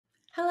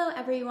Hello,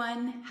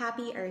 everyone.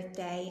 Happy Earth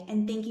Day,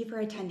 and thank you for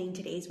attending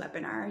today's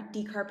webinar,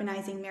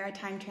 Decarbonizing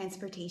Maritime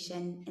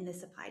Transportation in the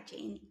Supply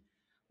Chain.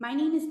 My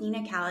name is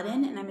Nina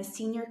Kaledin, and I'm a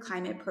Senior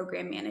Climate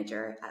Program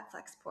Manager at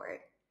Flexport.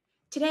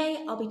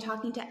 Today, I'll be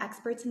talking to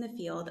experts in the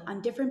field on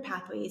different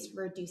pathways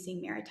for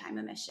reducing maritime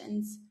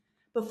emissions.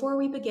 Before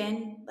we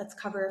begin, let's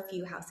cover a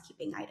few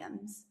housekeeping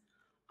items.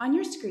 On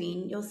your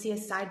screen, you'll see a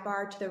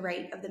sidebar to the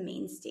right of the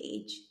main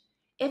stage.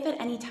 If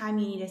at any time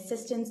you need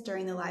assistance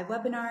during the live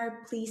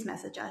webinar, please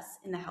message us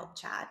in the help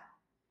chat.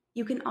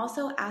 You can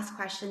also ask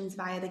questions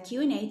via the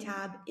Q&A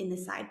tab in the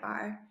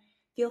sidebar.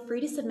 Feel free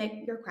to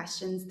submit your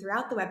questions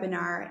throughout the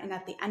webinar, and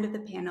at the end of the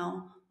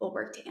panel, we'll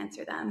work to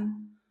answer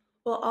them.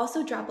 We'll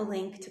also drop a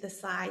link to the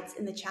slides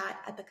in the chat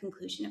at the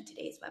conclusion of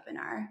today's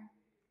webinar.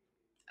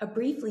 A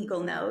brief legal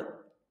note.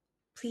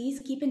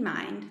 Please keep in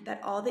mind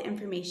that all the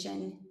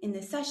information in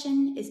this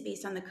session is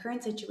based on the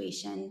current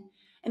situation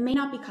and may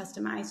not be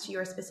customized to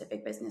your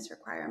specific business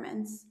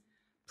requirements.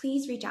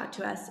 Please reach out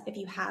to us if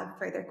you have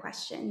further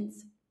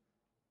questions.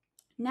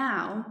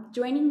 Now,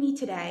 joining me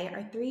today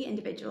are three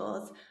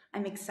individuals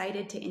I'm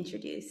excited to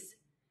introduce.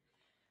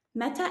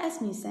 Mette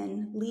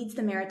Asmussen leads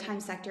the maritime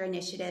sector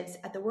initiatives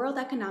at the World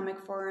Economic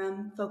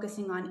Forum,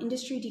 focusing on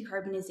industry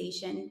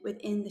decarbonization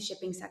within the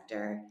shipping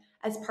sector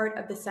as part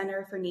of the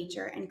Center for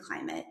Nature and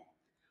Climate.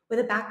 With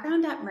a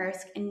background at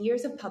Mærsk and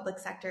years of public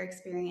sector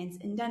experience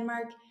in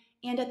Denmark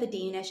and at the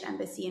Danish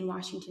Embassy in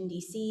Washington,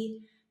 D.C.,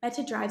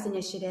 Mette drives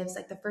initiatives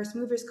like the First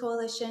Movers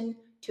Coalition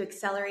to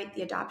accelerate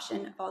the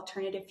adoption of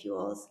alternative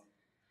fuels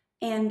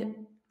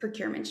and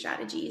procurement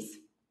strategies.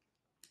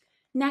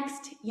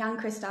 Next,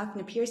 Jan-Christoph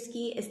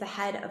Napierski is the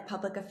head of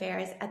public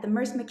affairs at the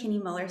Mc-Kinney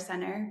Møller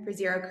Center for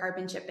Zero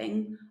Carbon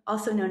Shipping,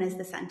 also known as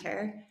the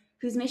Center,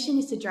 whose mission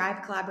is to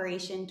drive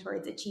collaboration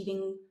towards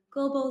achieving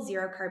global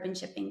zero carbon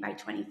shipping by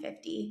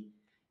 2050.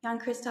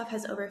 Jan-Christoph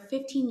has over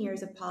 15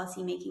 years of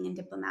policymaking and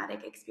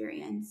diplomatic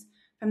experience,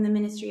 from the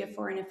Ministry of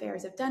Foreign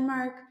Affairs of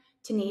Denmark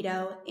to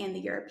NATO and the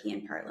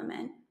European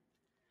Parliament.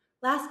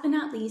 Last but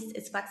not least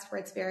is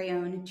Flexport's very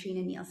own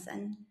Trine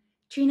Nielsen.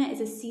 Trine is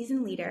a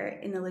seasoned leader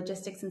in the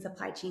logistics and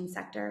supply chain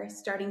sector,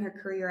 starting her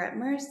career at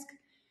Mærsk.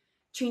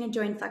 Trine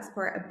joined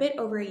Flexport a bit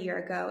over a year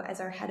ago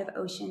as our head of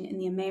ocean in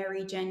the EMEA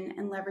region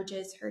and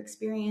leverages her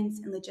experience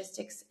in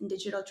logistics and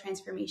digital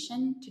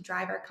transformation to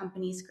drive our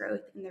company's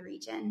growth in the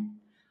region.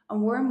 A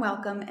warm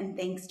welcome and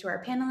thanks to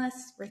our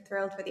panelists. We're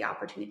thrilled for the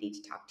opportunity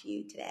to talk to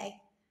you today.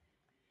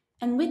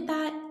 And with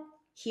that,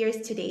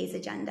 here's today's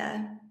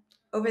agenda.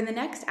 Over the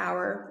next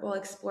hour, we'll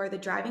explore the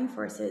driving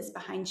forces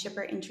behind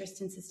shipper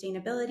interest in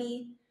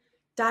sustainability,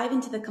 dive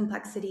into the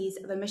complexities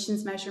of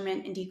emissions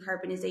measurement and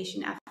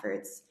decarbonization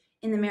efforts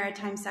in the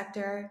maritime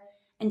sector,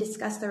 and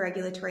discuss the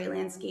regulatory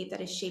landscape that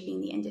is shaping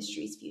the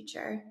industry's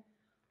future.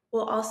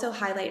 We'll also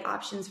highlight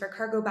options for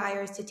cargo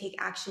buyers to take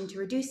action to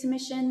reduce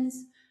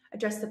emissions,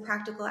 address the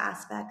practical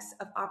aspects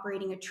of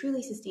operating a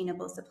truly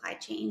sustainable supply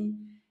chain,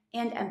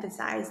 and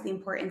emphasize the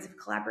importance of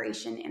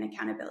collaboration and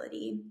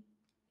accountability.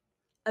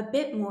 A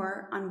bit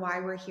more on why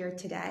we're here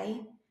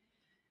today.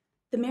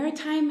 The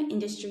maritime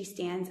industry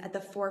stands at the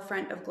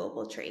forefront of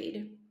global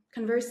trade.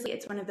 Conversely,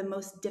 it's one of the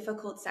most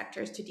difficult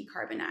sectors to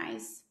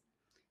decarbonize.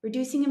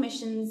 Reducing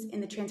emissions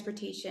in the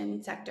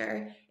transportation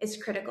sector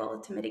is critical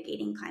to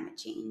mitigating climate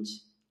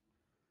change.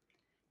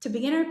 To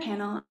begin our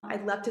panel,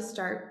 I'd love to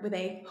start with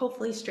a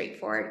hopefully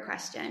straightforward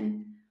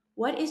question.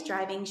 What is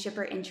driving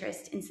shipper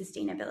interest in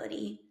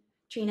sustainability?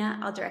 Trine,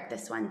 I'll direct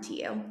this one to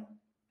you.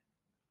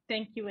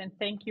 Thank you, and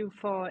thank you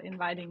for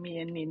inviting me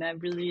in, Nina.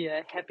 Really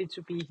happy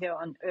to be here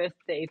on Earth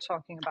Day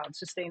talking about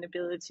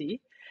sustainability.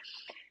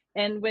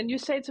 And when you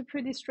say it's a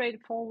pretty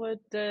straightforward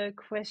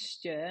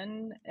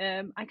question,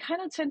 I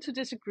kind of tend to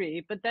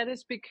disagree, but that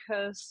is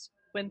because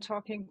when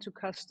talking to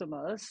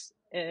customers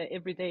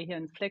every day here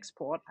in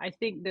Flexport, I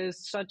think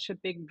there's such a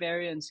big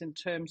variance in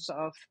terms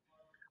of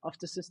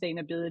the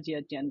sustainability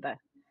agenda.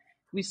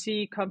 We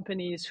see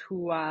companies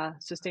who are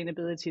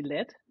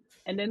sustainability-led,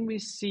 and then we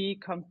see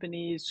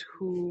companies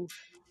who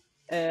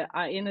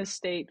are in a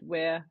state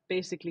where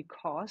basically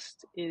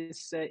cost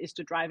is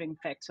the driving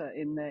factor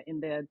in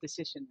their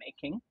decision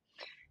making.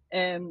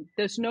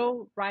 There's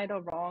no right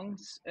or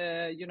wrongs.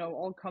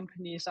 All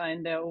companies are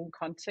in their own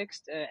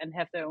context and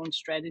have their own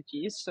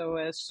strategies.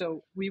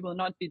 So we will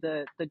not be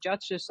the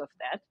judges of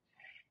that.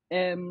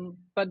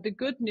 But the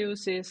good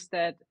news is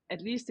that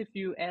at least if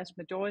you ask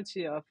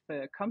majority of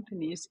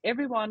companies,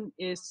 everyone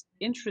is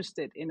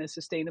interested in a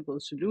sustainable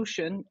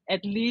solution,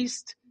 at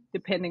least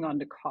depending on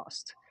the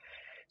cost.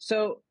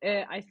 So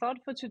I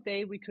thought for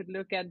today we could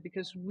look at,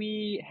 because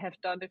we have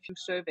done a few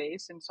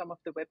surveys in some of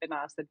the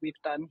webinars that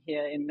we've done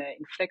here in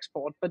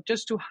Flexport, but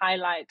just to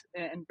highlight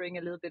and bring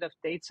a little bit of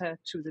data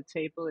to the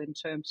table in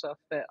terms of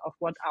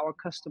what our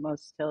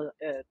customers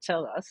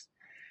tell us.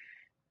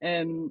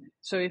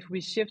 So if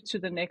we shift to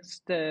the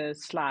next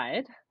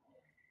slide,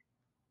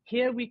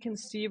 here we can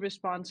see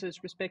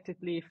responses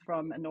respectively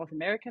from a North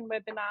American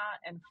webinar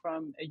and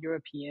from a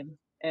European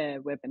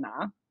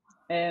webinar.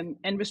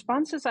 And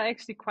responses are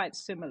actually quite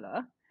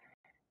similar.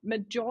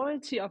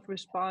 majority of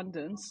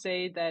respondents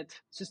say that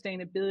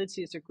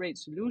sustainability is a great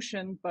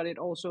solution, but it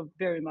also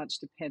very much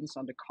depends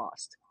on the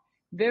cost.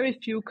 Very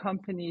few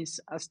companies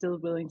are still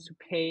willing to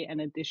pay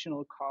an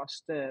additional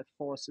cost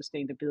for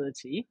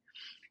sustainability.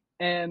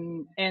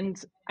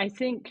 And I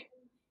think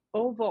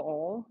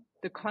overall,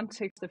 the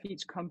context of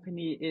each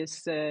company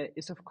is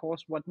of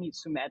course what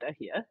needs to matter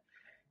here.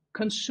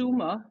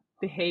 Consumer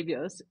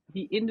behaviors,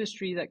 the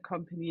industry that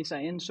companies are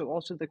in, so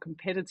also the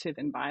competitive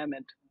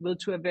environment, will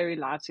to a very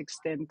large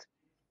extent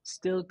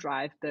still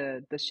drive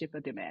the shipper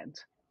demand.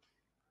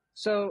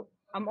 So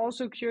I'm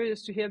also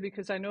curious to hear,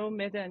 because I know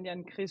Mette and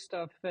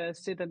Jan-Christoph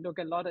sit and look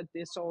a lot at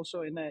this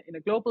also in a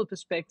global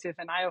perspective,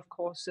 and I of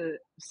course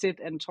sit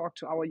and talk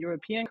to our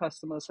European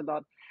customers a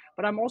lot.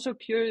 But I'm also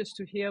curious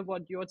to hear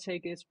what your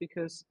take is,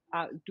 because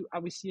are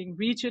we seeing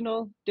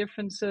regional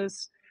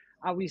differences?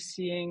 Are we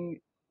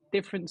seeing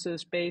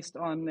differences based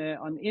on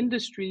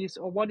industries,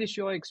 or what is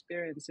your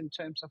experience in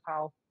terms of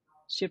how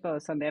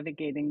shippers are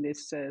navigating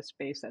this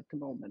space at the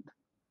moment?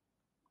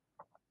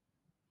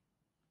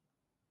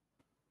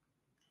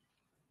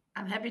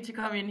 I'm happy to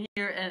come in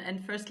here,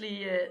 and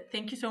firstly,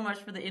 thank you so much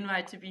for the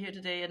invite to be here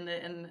today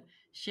and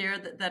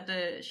share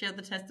share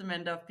the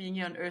testament of being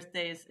here on Earth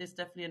Day is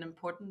definitely an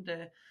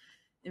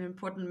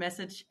important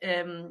message.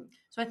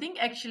 So I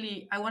think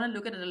actually I want to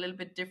look at it a little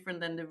bit different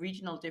than the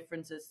regional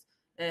differences.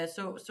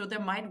 So there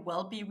might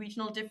well be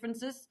regional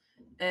differences.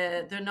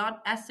 They're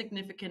not as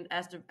significant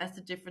as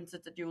the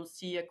differences that you will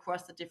see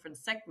across the different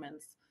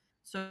segments.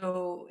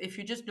 So if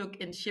you just look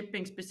in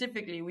shipping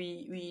specifically,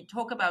 we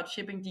talk about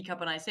shipping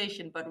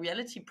decarbonization, but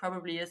reality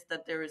probably is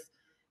that there is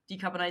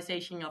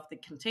decarbonization of the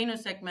container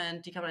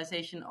segment,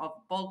 decarbonization of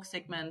bulk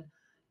segment,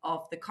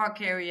 of the car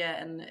carrier,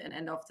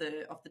 and of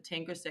the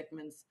tanker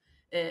segments.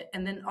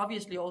 And then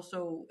obviously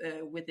also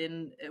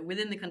within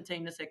the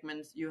container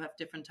segments, you have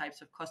different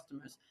types of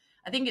customers.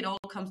 I think it all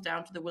comes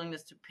down to the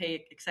willingness to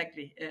pay,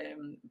 exactly.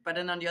 But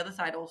then on the other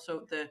side,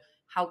 also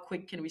how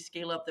quick can we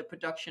scale up the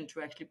production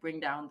to actually bring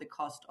down the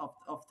cost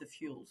of the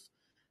fuels.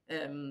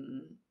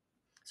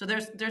 So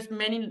there's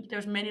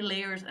many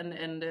layers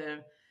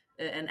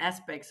and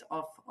aspects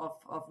of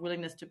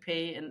willingness to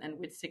pay and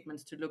which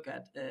segments to look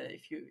at,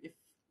 if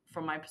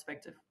from my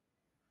perspective.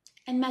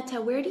 And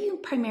Mette, where do you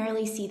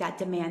primarily see that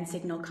demand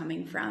signal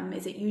coming from?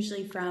 Is it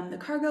usually from the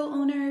cargo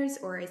owners,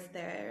 or is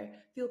there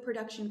fuel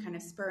production kind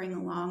of spurring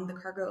along the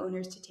cargo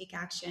owners to take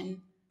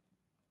action?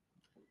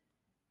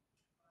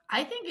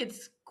 I think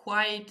it's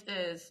quite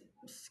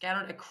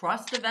scattered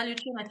across the value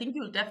chain. I think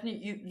you'll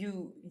definitely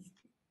you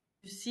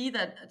see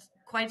that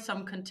quite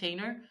some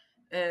container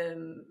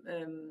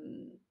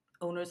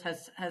owners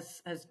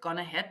has gone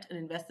ahead and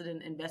invested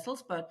in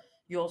vessels, but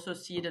you also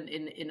see it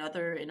in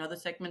other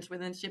segments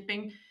within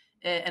shipping.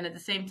 And at the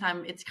same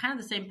time, it's kind of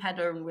the same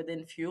pattern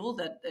within fuel,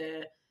 that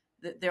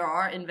there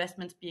are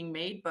investments being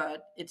made,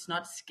 but it's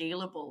not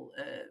scalable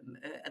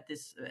at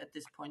this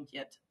point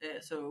yet.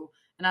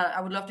 And I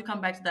would love to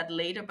come back to that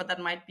later, but that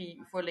might be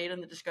for later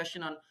in the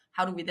discussion on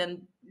how do we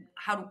then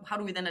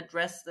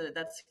address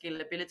that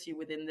scalability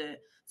within the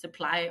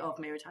supply of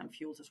maritime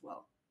fuels as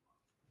well.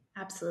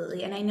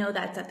 Absolutely. And I know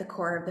that's at the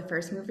core of the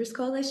First Movers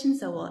Coalition,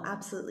 so we'll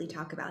absolutely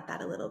talk about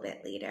that a little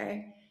bit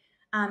later.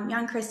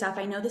 Jan-Christoph,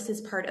 I know this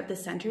is part of the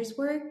center's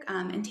work,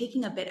 and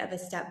taking a bit of a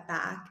step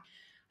back,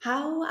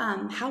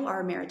 how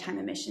are maritime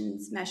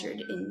emissions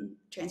measured in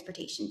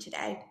transportation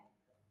today?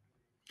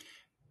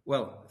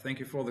 Well, thank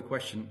you for the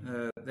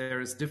question.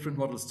 There is different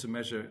models to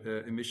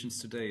measure emissions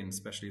today, and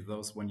especially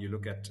those when you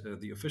look at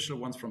the official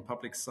ones from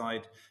public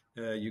side.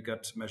 You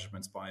got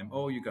measurements by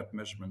IMO, you got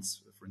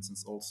measurements, for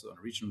instance, also on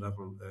a regional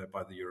level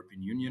by the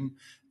European Union.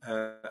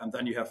 And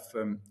then you have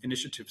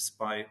initiatives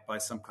by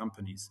some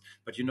companies.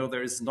 But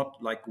there is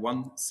not like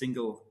one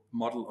single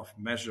model of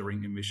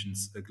measuring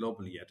emissions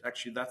globally yet.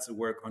 Actually, that's a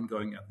work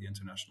ongoing at the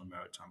International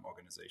Maritime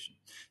Organization.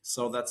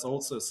 So that's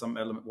also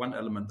one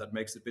element that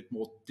makes it a bit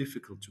more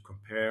difficult to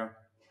compare,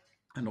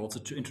 and also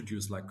to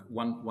introduce like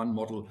one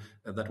model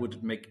that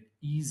would make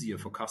easier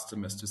for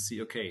customers to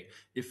see, okay,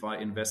 if I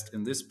invest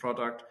in this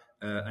product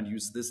and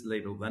use this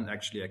label, then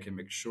actually I can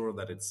make sure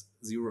that it's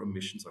zero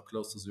emissions or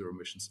close to zero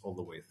emissions all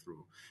the way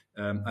through.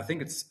 I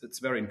think it's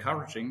very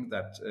encouraging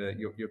that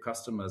your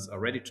customers are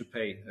ready to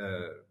pay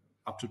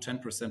up to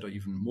 10% or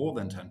even more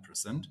than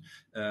 10%.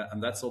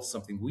 And that's also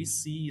something we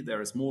see.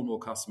 There is more and more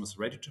customers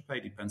ready to pay,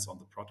 depends on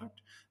the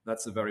product.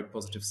 That's a very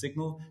positive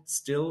signal.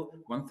 Still,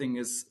 one thing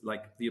is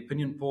like the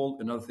opinion poll,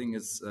 another thing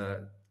is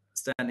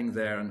standing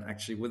there and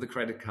actually with a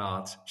credit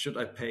card, should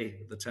I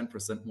pay the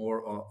 10% more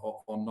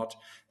or not?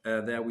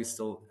 There we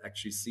still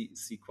actually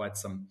see quite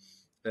some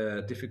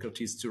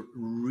difficulties to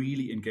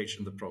really engage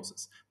in the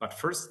process. But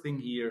first thing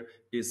here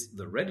is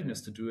the readiness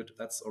to do it.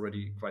 That's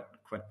already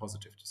quite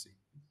positive to see.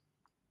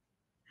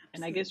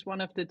 And I guess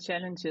one of the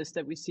challenges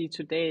that we see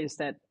today is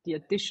that the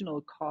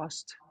additional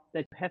cost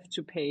that you have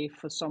to pay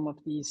for some of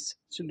these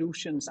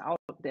solutions out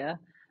there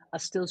are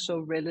still so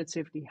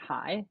relatively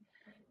high.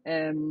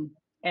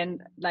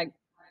 And like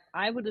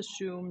I would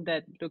assume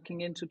that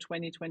looking into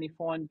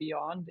 2024 and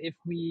beyond, if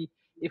we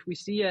if we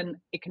see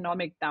an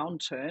economic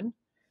downturn,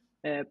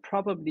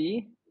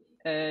 probably,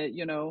 a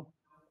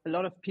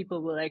lot of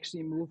people will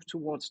actually move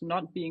towards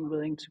not being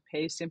willing to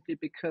pay simply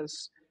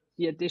because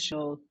the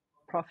additional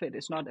profit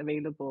is not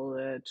available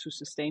to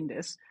sustain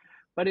this.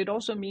 But it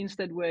also means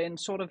that we're in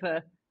sort of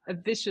a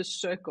vicious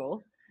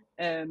circle.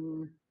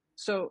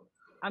 So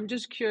I'm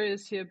just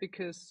curious here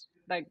because,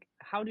 like,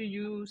 how do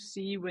you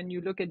see when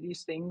you look at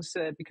these things,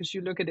 because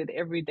you look at it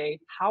every day,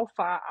 how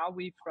far are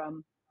we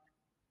from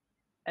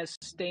a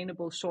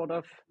sustainable sort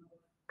of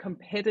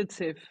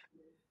competitive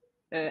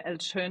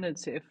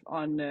alternative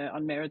on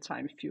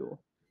maritime fuel?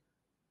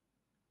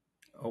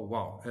 Oh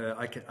wow!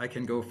 I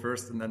can go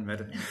first, and then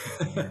Mette.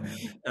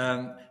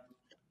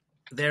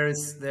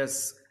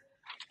 There's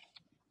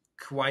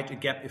quite a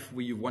gap if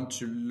we want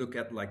to look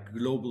at like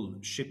global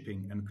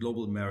shipping and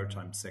global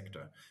maritime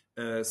sector.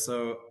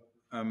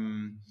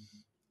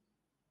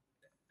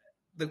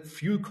 The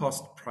fuel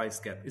cost price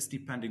gap is,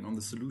 depending on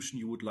the solution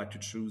you would like to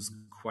choose,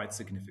 quite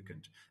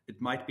significant. It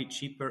might be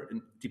cheaper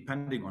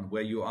depending on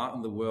where you are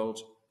in the world,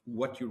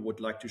 what you would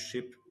like to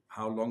ship,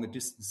 how long a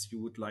distance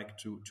you would like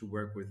to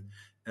work with.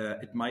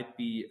 It might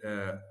be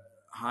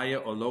higher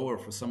or lower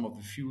for some of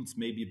the fuels,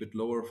 maybe a bit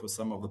lower for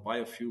some of the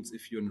biofuels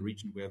if you're in a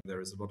region where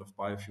there is a lot of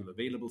biofuel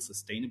available,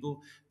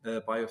 sustainable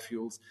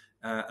biofuels.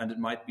 And it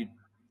might be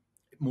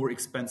more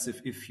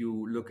expensive if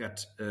you look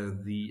at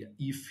the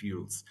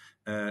e-fuels.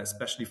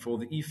 Especially for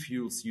the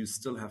e-fuels, you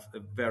still have a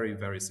very,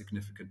 very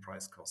significant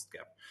price cost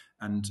gap.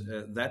 And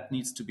that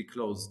needs to be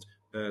closed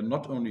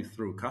not only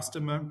through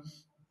customer,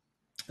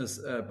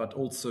 but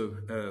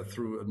also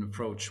through an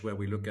approach where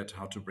we look at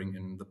how to bring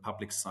in the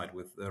public side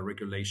with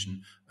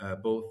regulation,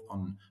 both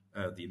on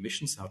the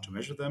emissions, how to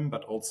measure them,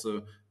 but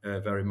also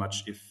very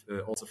much if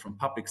also from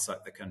public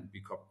side there can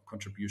be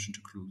contribution to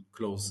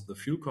close the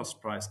fuel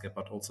cost price gap,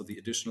 but also the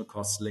additional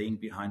costs laying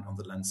behind on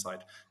the land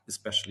side,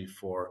 especially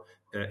for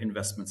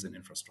investments in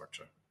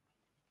infrastructure.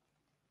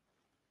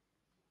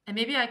 And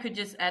maybe I could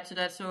just add to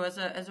that. So as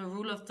a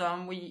rule of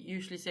thumb, we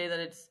usually say that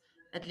it's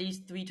at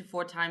least 3 to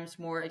 4 times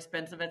more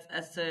expensive.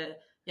 As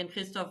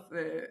Jan-Christoph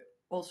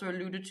also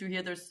alluded to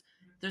here,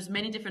 there's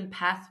many different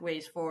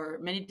pathways for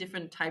many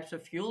different types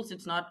of fuels.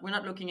 We're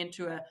not looking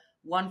into a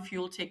one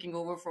fuel taking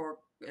over for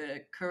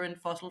current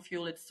fossil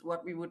fuel. It's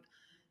what we would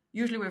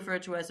usually refer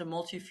to as a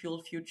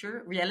multi-fuel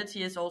future.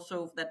 Reality is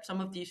also that some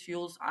of these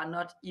fuels are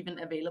not even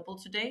available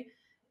today.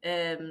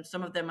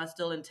 Some of them are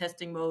still in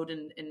testing mode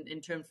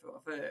in terms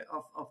of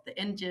the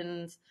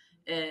engines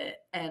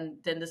and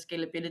then the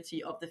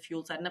scalability of the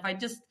fuel side. And if I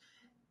just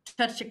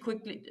touch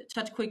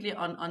quickly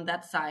on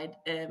that side,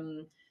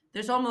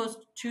 there's almost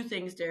two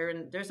things there,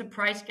 and there's a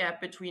price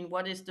gap between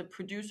what is the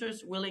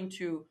producers willing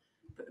to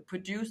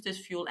produce this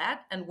fuel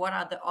at, and what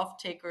are the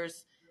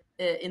off-takers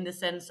in the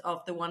sense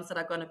of the ones that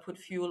are going to put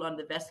fuel on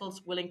the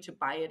vessels willing to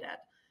buy it at.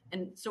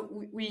 And so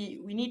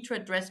we need to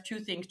address two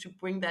things to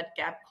bring that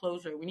gap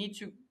closer. We need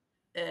to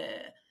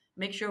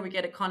make sure we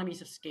get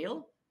economies of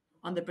scale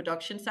on the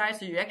production side,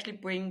 so you actually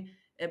bring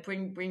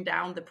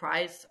down the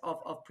price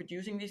of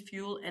producing this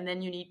fuel, and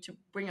then you need to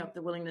bring up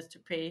the willingness to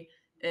pay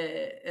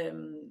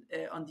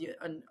on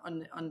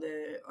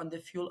the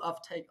fuel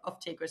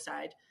off-taker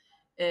side.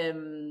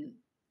 And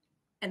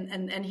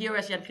here,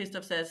 as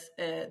Jan-Christoph says,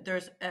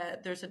 there's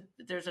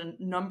a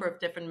number of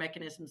different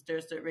mechanisms.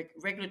 There's the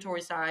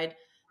regulatory side.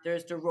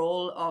 There's the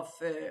role of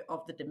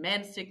the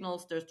demand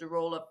signals. There's the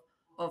role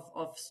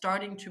of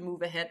starting to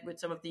move ahead with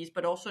some of these,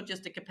 but also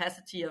just the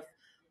capacity of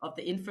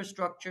the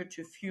infrastructure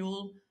to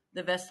fuel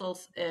the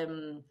vessels,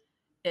 and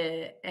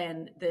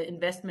the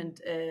investment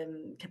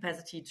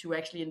capacity to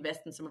actually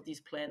invest in some of these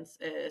plants.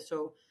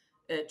 So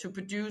to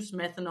produce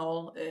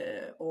methanol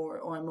or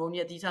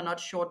ammonia, these are not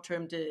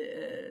short-term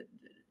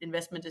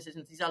investment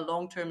decisions. These are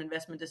long-term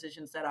investment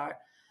decisions that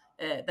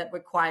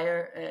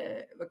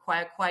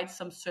require quite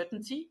some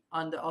certainty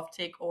on the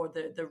offtake or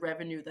the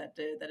revenue that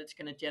it's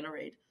going to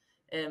generate.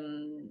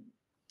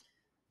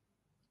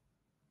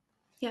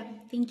 Yeah,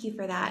 thank you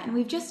for that. And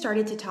we've just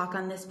started to talk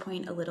on this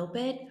point a little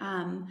bit,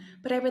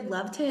 but I would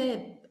love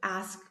to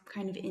ask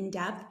kind of in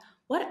depth,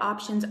 what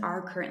options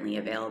are currently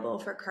available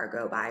for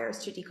cargo buyers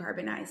to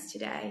decarbonize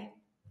today?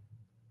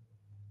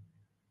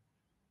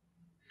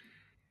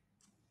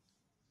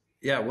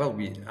 Yeah, well,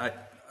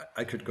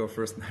 I could go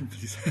first, and then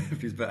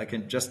please, but I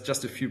can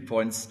just a few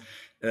points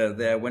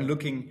there. When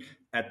looking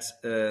at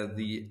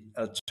the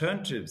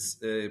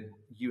alternatives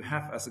you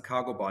have as a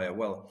cargo buyer,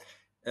 well,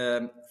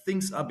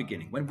 things are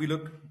beginning. When we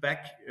look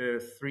back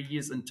 3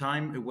 years in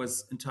time, it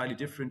was entirely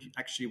different.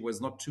 Actually, it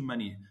was not too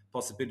many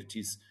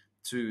possibilities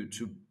to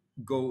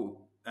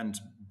go and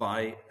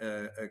buy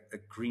a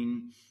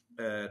green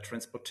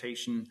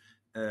transportation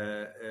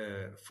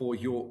for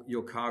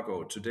your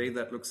cargo. Today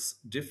that looks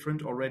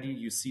different already.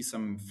 You see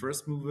some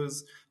first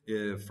movers,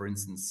 for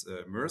instance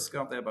Mærsk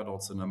out there, but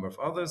also a number of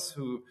others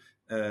who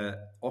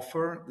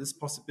offer this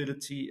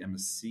possibility,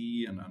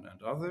 MSC and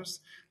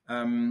others.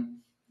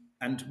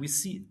 And we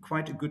see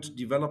quite a good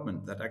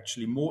development that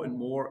actually more and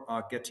more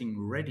are getting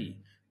ready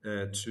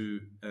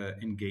to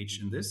engage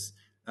in this.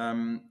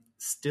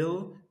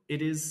 Still,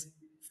 it is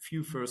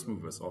few first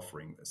movers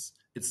offering this.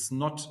 It's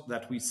not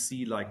that we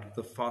see like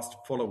the fast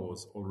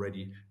followers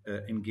already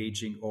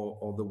engaging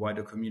or the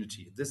wider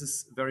community. This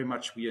is very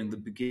much, we are in the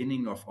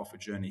beginning of a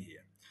journey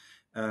here.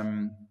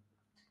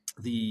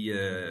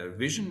 The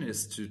vision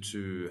is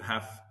to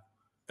have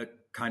a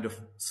kind of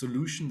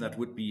solution that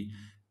would be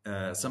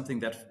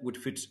something that would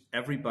fit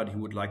everybody who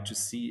would like to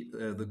see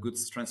the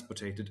goods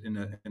transported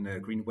in a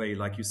green way.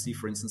 Like you see,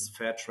 for instance,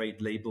 fair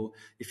trade label.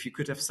 If you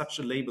could have such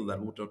a label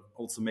that would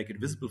also make it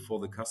visible for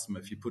the customer,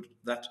 if you put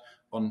that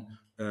on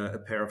a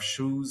pair of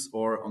shoes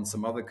or on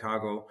some other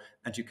cargo,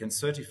 and you can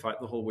certify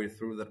it the whole way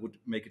through, that would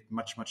make it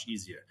much, much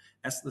easier.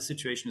 As the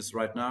situation is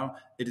right now,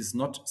 it is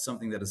not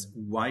something that is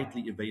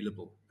widely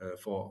available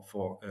for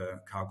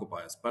cargo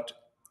buyers, but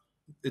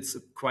it's a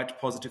quite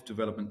positive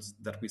development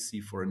that we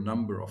see for a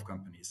number of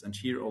companies. And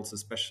here also,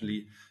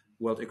 especially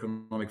World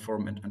Economic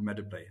Forum and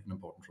Mette play an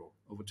important role.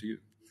 Over to you.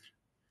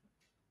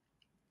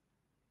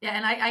 Yeah,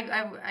 and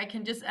I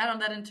can just add on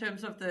that in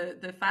terms of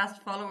the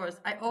fast followers.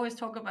 I always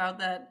talk about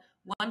that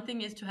one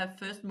thing is to have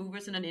first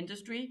movers in an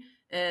industry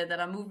that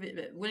are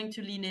willing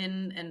to lean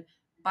in and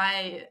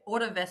buy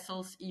order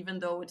vessels, even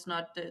though it's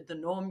not the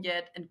norm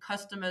yet, and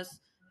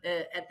customers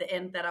at the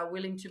end that are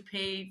willing to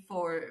pay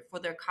for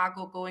their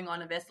cargo going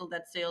on a vessel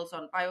that sails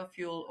on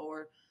biofuel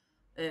or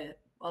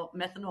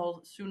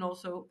methanol soon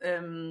also.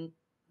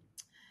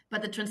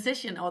 But the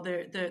transition or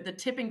the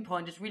tipping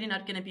point is really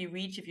not going to be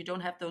reached if you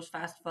don't have those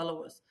fast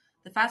followers.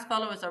 The fast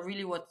followers are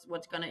really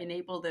what's going to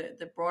enable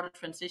the broader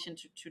transition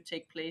to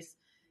take place.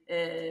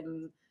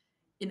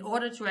 In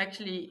order to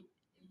actually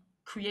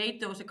create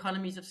those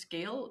economies of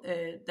scale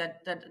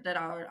that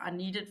are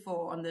needed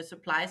for on the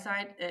supply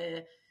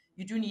side,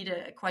 you do need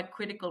a quite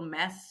critical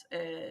mass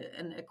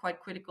and a quite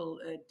critical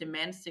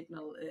demand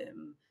signal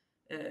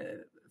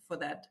for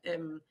that.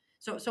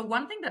 So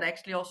one thing that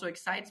actually also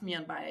excites me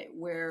on by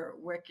where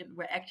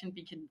action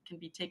can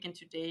be taken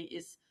today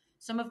is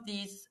some of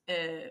these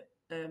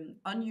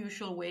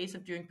unusual ways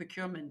of doing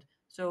procurement.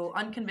 So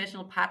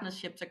unconventional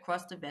partnerships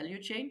across the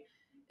value chain.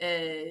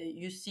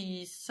 You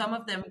see some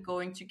of them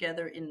going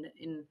together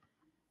in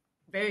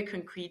very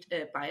concrete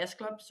buyers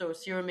clubs. So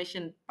Zero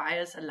Emission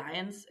Buyers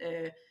Alliance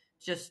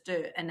just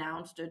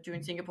announced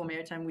during Singapore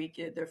Maritime Week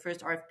their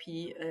first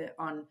RFP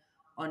on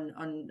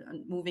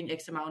moving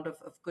X amount of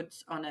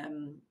goods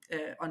on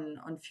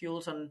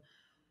fuels on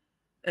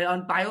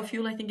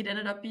biofuel, I think it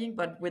ended up being,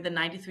 but with a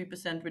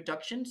 93%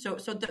 reduction. So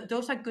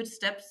those are good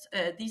steps.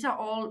 These are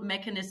all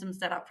mechanisms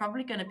that are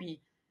probably going to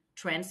be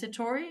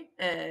transitory,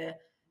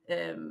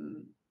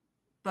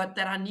 but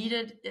that are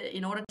needed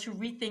in order to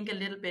rethink a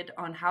little bit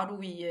on how do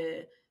we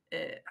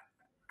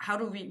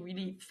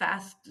really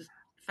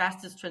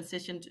fastest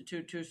transition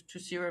to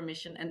zero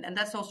emission, and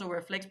that's also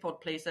where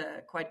Flexport plays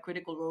a quite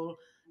critical role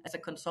as a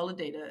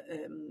consolidator,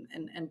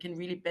 and can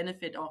really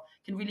benefit or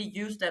can really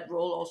use that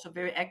role also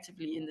very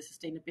actively in the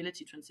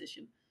sustainability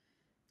transition.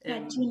 Yeah,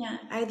 Trine,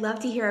 I'd love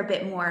to hear a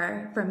bit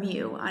more from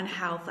you on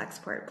how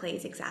Flexport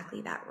plays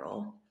exactly that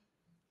role.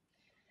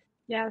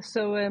 Yeah,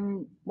 so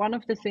one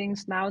of the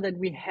things now that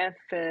we have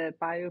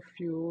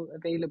biofuel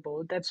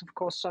available, that's of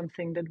course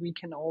something that we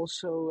can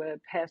also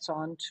pass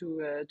on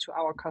to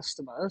our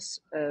customers.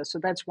 So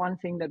that's one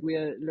thing that we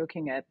are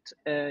looking at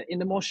in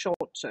the more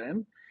short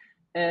term.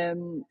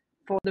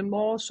 For the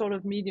more sort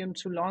of medium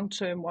to long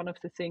term, one of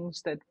the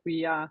things that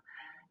we are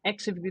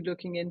actively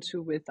looking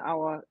into with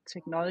our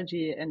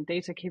technology and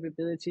data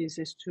capabilities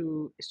is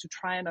to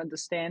try and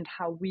understand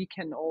how we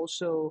can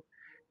also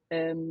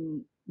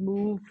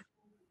move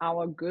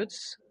our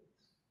goods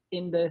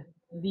in the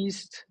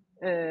least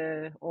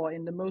or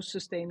in the most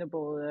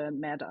sustainable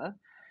manner,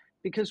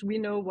 because we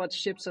know what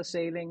ships are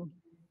sailing.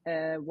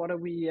 What are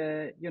we,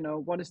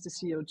 what is the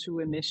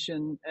CO2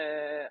 emission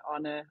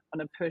on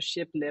a per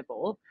ship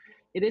level?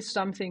 It is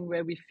something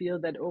where we feel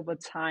that over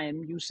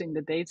time, using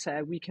the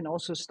data, we can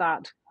also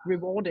start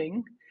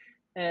rewarding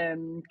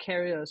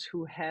carriers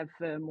who have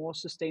more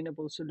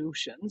sustainable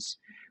solutions,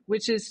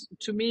 which is,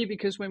 to me,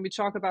 because when we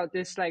talk about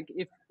this, like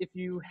if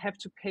you have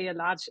to pay a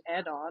large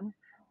add-on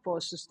for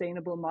a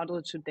sustainable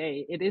model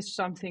today, it is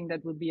something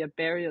that will be a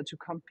barrier to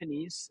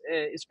companies,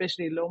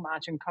 especially low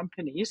margin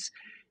companies.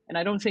 And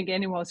I don't think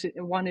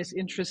anyone is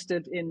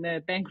interested in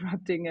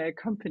bankrupting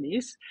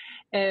companies.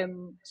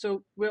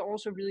 So we're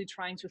also really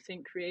trying to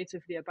think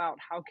creatively about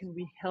how can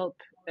we help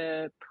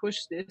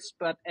push this,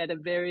 but at a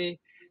very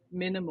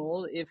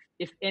minimal,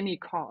 if any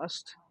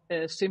cost,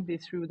 simply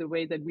through the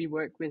way that we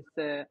work with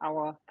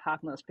our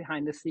partners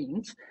behind the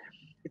scenes.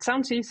 It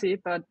sounds easy,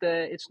 but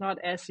it's not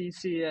as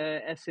easy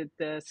as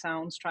it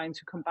sounds, trying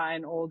to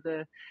combine all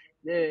the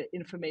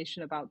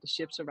information about the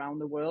ships around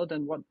the world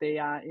and what they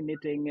are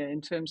emitting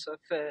in terms of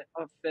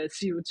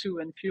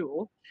CO2 and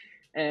fuel.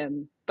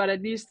 But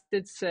at least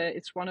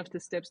it's one of the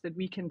steps that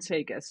we can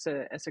take as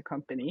a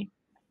company.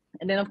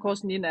 And then, of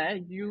course, Nina,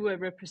 you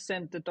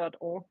represent the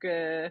 .org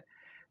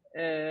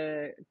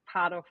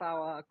part of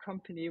our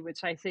company,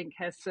 which I think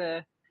has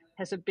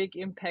a big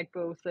impact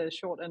both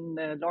short and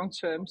long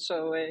term.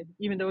 So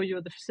even though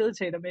you're the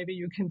facilitator, maybe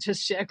you can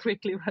just share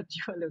quickly what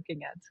you are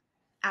looking at.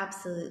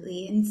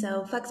 Absolutely. And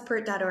so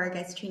Flexport.org,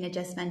 as Trina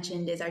just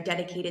mentioned, is our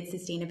dedicated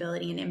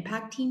sustainability and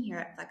impact team here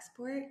at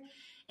Flexport.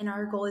 And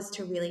our goal is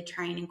to really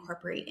try and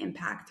incorporate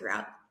impact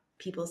throughout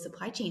people's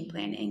supply chain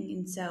planning.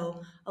 And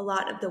so a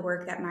lot of the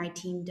work that my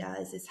team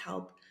does is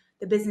help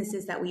the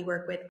businesses that we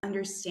work with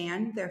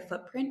understand their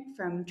footprint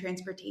from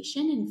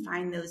transportation and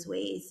find those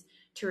ways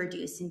to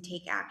reduce and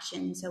take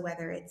action. So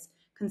whether it's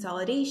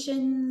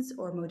consolidations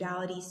or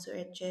modality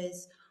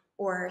switches,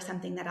 or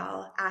something that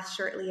I'll ask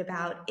shortly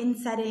about,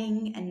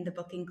 insetting and the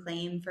book and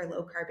claim for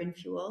low carbon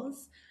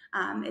fuels.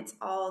 It's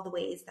all the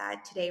ways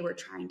that today we're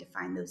trying to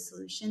find those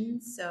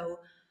solutions. So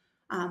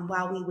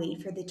while we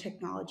wait for the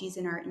technologies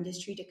in our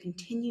industry to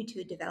continue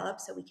to develop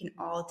so we can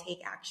all take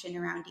action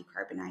around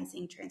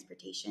decarbonizing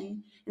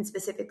transportation, and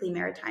specifically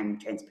maritime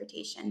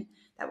transportation,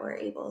 that we're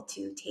able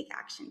to take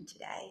action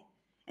today.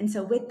 And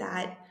so with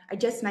that, I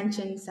just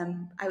mentioned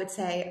some, I would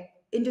say,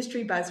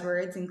 industry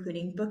buzzwords,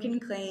 including book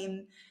and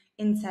claim,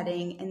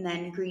 insetting, and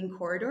then green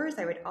corridors.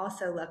 I would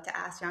also love to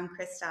ask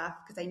Jan-Christoph,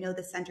 because I know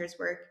the center's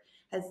work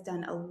has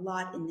done a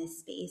lot in this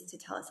space, to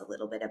tell us a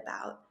little bit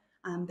about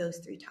those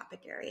three topic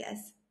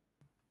areas.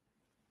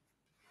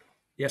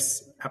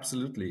 Yes,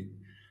 absolutely.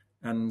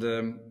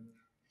 And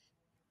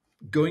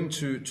going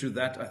to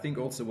that, I think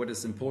also what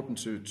is important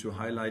to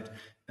highlight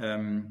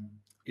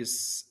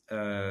is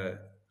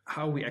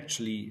how we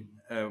actually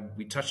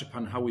we touch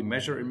upon how we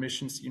measure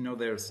emissions. You know,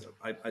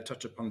 I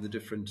touch upon the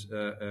different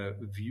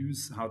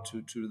views how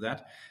to do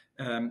that,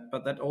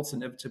 but that also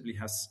inevitably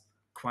has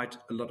quite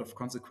a lot of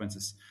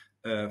consequences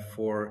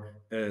for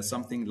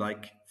something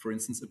like, for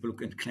instance, a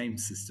book and claim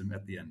system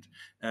at the end,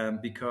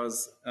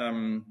 because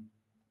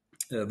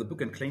the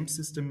book and claim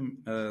system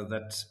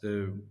that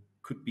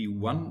could be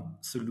one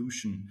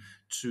solution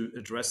to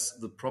address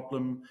the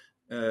problem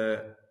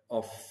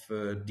of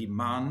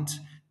demand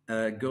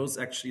goes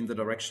actually in the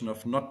direction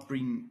of not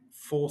being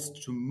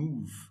forced to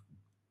move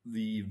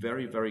the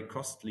very, very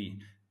costly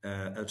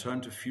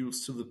alternative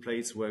fuels to the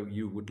place where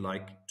you would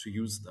like to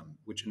use them,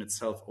 which in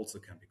itself also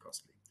can be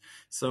costly.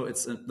 So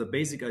it's the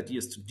basic idea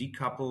is to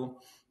decouple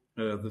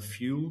the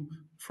fuel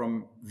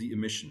from the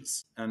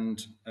emissions,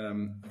 and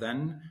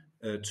then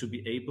to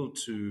be able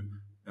to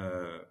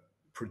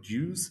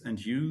produce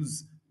and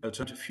use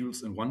alternative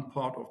fuels in one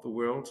part of the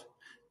world,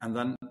 and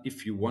then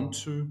if you want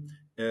to,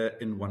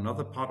 in one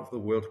other part of the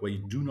world where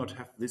you do not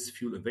have this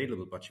fuel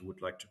available, but you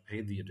would like to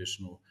pay the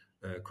additional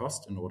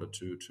cost in order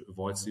to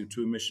avoid CO2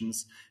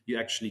 emissions, you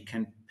actually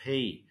can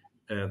pay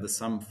the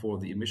sum for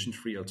the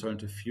emission-free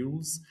alternative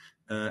fuels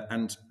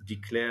and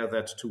declare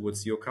that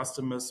towards your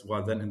customers,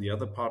 while then in the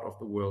other part of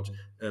the world,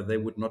 they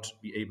would not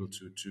be able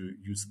to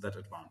use that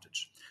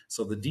advantage.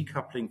 So the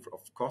decoupling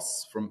of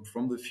costs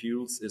from the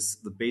fuels is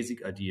the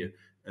basic idea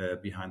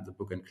behind the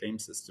book and claim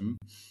system.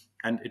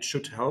 And it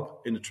should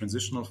help in a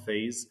transitional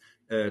phase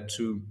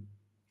to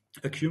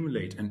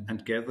accumulate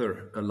and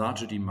gather a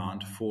larger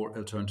demand for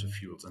alternative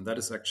fuels. And that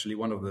is actually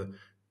one of the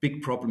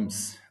big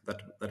problems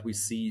that we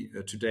see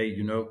today.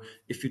 You know,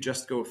 if you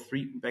just go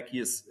 3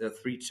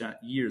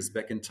 years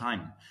back in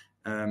time,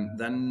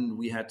 then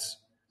we had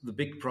the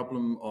big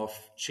problem of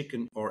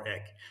chicken or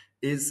egg.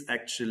 Is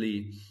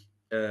actually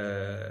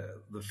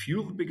the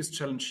fuel the biggest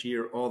challenge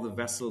here, or the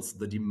vessels,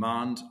 the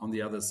demand on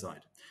the other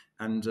side?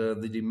 And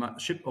the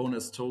ship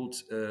owners told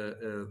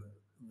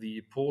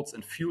the ports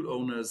and fuel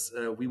owners,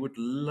 we would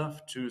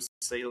love to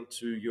sail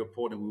to your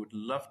port and we would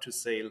love to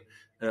sail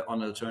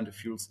on alternative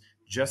fuels.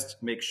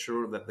 Just make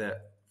sure that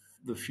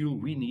the fuel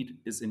we need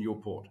is in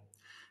your port.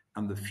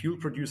 And the fuel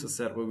producer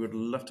said, well, we would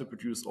love to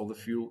produce all the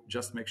fuel,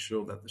 just make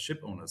sure that the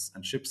ship owners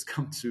and ships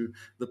come to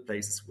the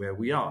places where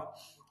we are.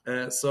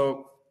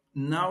 So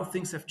now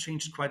things have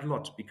changed quite a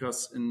lot,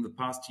 because in the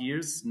past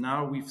years,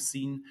 now we've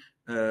seen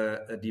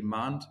a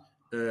demand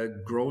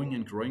growing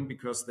and growing,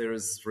 because there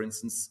is, for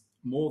instance,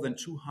 more than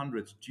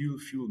 200 dual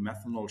fuel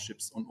methanol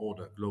ships on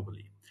order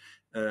globally.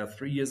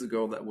 3 years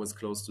ago, that was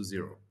close to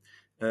zero.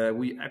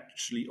 We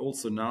actually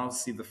also now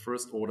see the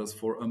first orders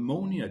for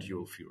ammonia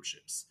dual fuel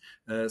ships.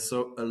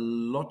 So a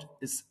lot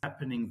is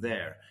happening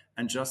there.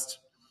 And just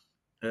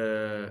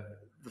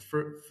the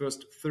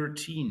first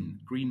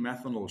 13 green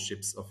methanol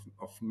ships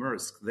of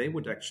Mærsk, they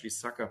would actually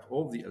suck up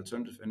all the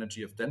alternative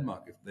energy of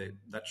Denmark if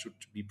that should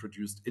be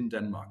produced in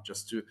Denmark,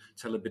 just to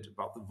tell a bit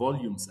about the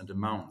volumes and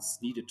amounts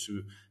needed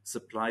to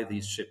supply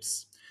these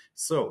ships.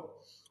 So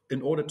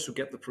in order to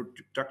get the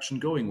production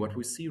going, what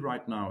we see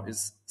right now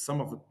is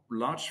some of the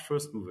large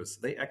first movers,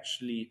 they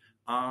actually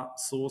are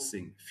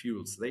sourcing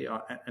fuels. They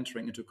are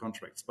entering into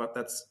contracts, but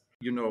that's,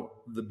 you know,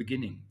 the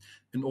beginning.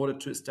 In order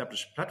to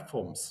establish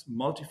platforms,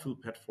 multi-fuel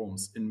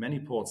platforms in many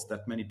ports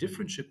that many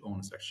different ship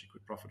owners actually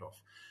could profit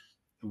off,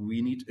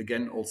 we need,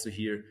 again, also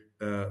here,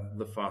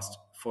 the fast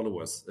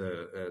followers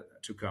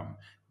to come.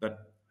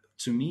 But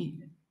to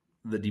me,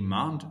 the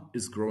demand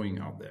is growing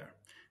out there.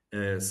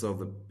 So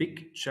the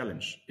big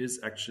challenge is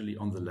actually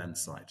on the land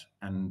side.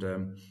 And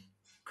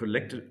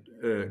connected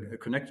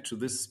to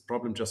this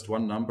problem, just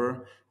one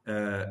number.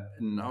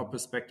 In our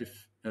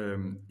perspective,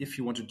 if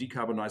you want to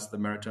decarbonize the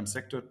maritime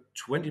sector,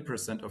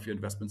 20% of your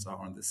investments are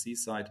on the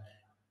seaside,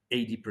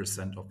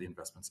 80% of the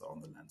investments are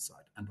on the land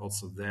side. And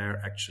also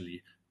there,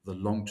 actually, the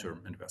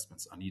long-term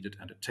investments are needed,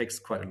 and it takes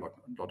quite a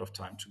lot of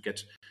time to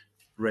get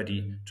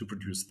ready to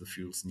produce the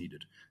fuels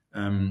needed.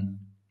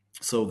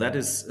 So that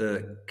is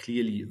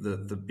clearly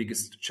the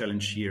biggest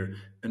challenge here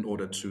in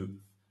order to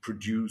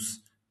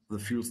produce the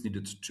fuels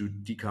needed to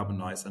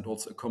decarbonize and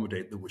also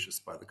accommodate the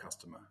wishes by the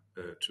customer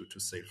to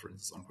sail, for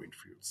instance, on green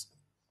fuels.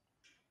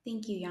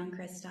 Thank you,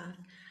 Jan-Christoph.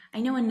 I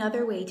know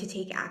another way to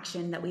take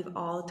action that we've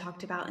all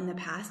talked about in the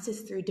past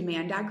is through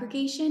demand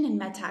aggregation. And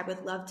Mette, I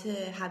would love to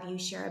have you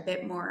share a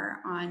bit more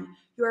on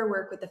your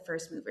work with the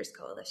First Movers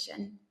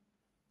Coalition.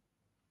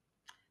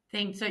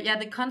 Thanks. So yeah,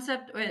 the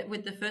concept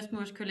with the First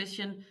Movers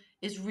Coalition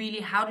is really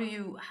how do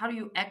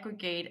you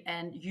aggregate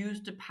and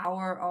use the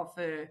power of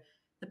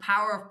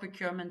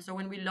procurement. So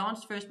when we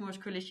launched First Movers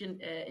Coalition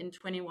in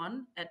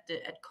 21 at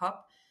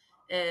COP,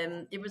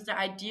 it was the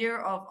idea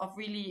of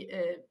really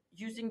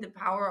using the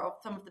power of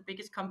some of the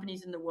biggest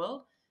companies in the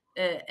world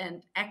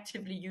and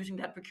actively using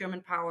that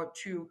procurement power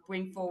to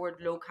bring forward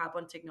low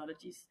carbon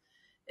technologies.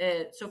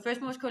 So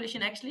First Movers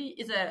Coalition actually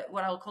is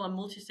what I'll call a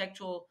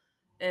multi-sectoral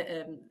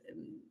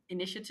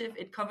initiative.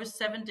 It covers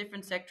 7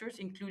 different sectors,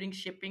 including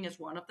shipping as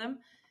one of them.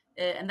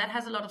 And that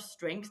has a lot of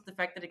strengths, the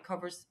fact that it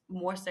covers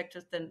more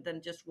sectors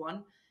than just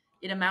one.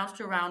 It amounts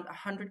to around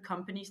 100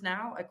 companies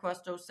now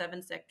across those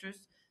 7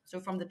 sectors. So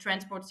from the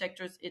transport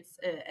sectors, it's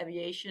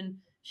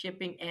aviation,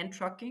 shipping, and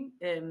trucking.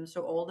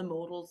 So all the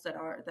modals that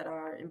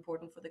are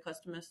important for the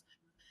customers.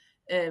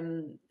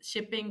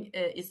 Shipping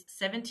is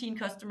 17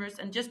 customers,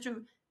 and just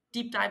to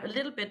deep dive a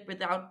little bit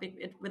without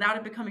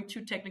it becoming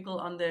too technical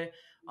on the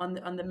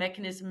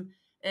mechanism,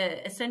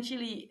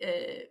 essentially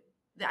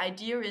the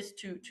idea is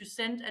to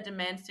send a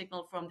demand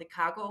signal from the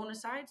cargo owner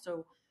side.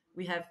 So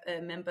we have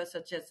members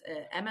such as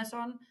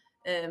Amazon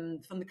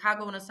from the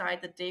cargo owner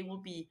side, that they will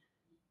be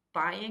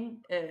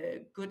buying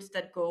goods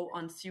that go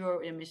on zero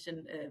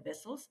emission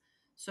vessels.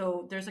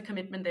 So there's a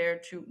commitment there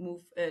to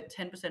move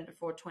 10%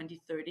 before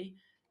 2030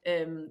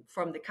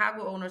 from the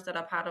cargo owners that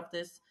are part of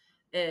this.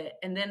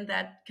 And then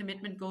that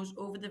commitment goes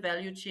over the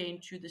value chain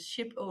to the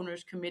ship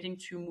owners committing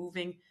to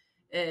moving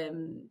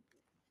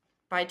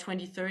by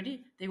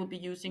 2030. They will be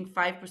using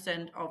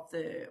 5% of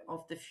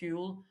the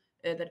fuel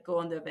that go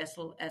on the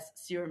vessel as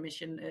zero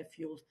emission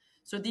fuels.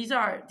 So these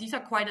are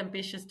quite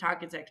ambitious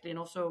targets actually. And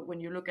also when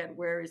you look at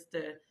where is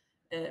the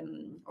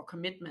or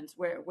commitments,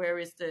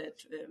 where's the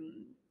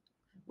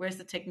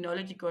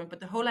technology going? But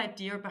the whole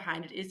idea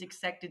behind it is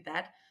exactly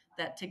that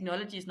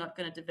technology is not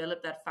going to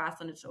develop that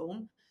fast on its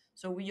own.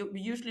 So we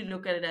usually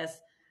look at it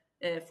as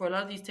for a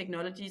lot of these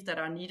technologies that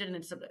are needed,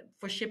 and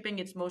for shipping,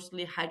 it's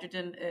mostly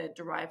hydrogen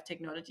derived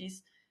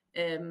technologies.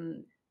 They're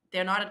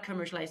not at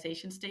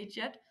commercialization stage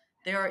yet.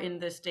 They are in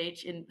the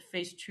stage in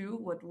phase 2,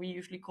 what we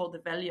usually call the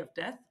valley of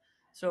death.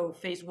 So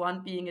phase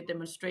 1 being a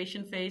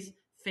demonstration phase,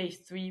 phase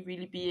 3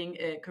 really being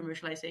a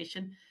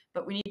commercialization,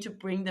 but we need to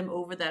bring them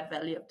over that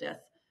valley of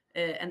death.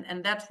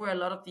 And that's where a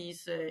lot of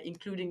these,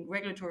 including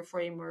regulatory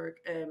framework,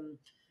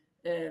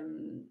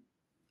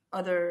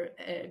 other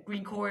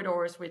green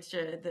corridors, which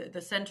the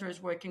center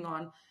is working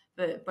on,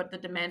 but the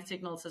demand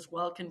signals as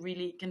well can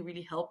really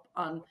help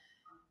on,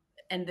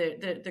 and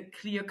the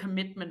clear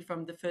commitment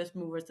from the first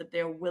movers that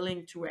they're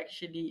willing to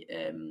actually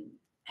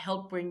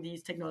help bring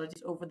these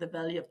technologies over the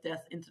valley of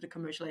death into the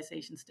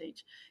commercialization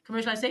stage.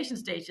 Commercialization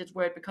stage is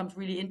where it becomes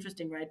really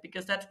interesting, right?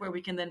 Because that's where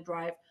we can then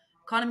drive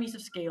economies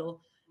of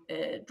scale,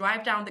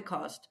 drive down the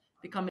cost,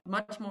 become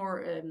much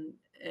more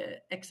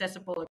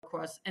accessible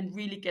across, and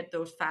really get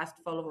those fast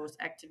followers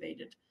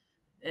activated.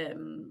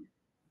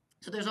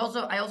 So there's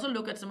also, I also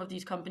look at some of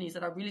these companies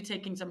that are really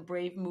taking some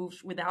brave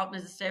moves without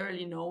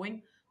necessarily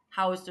knowing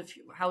how is the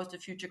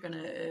future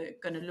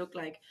gonna look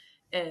like.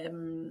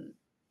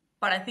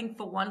 But I think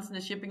for once in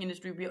the shipping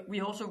industry,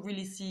 we also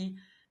really see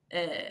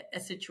a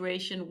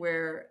situation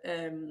where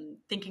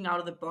thinking out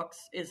of the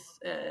box is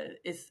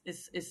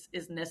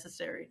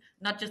necessary.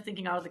 Not just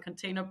thinking out of the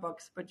container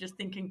box, but just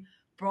thinking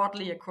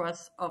broadly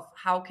across of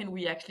how can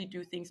we actually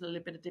do things in a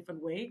little bit a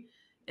different way.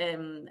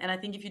 And I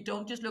think if you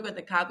don't just look at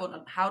the cargo,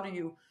 on how do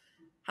you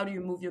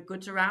move your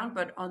goods around,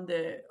 but on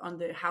the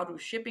how do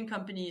shipping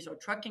companies or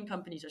trucking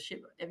companies or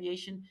ship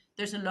aviation,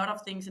 there's a lot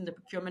of things in the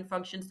procurement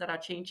functions that are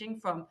changing,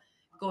 from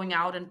going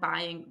out and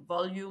buying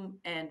volume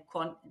and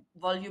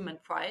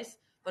price,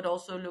 but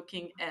also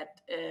looking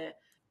at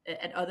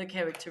other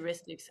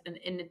characteristics,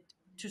 and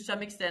to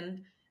some extent,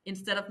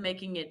 instead of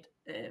making it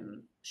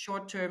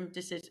short-term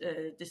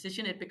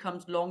decision, it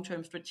becomes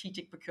long-term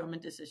strategic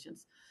procurement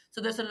decisions.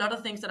 So there's a lot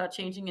of things that are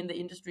changing in the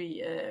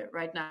industry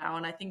right now,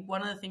 and I think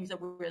one of the things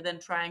that we're then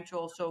trying to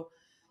also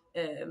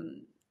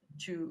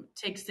to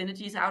take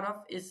synergies out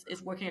of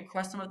is working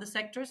across some of the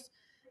sectors.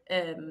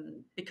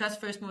 Because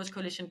First Movers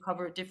Coalition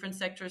cover different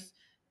sectors,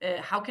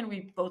 how can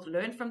we both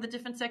learn from the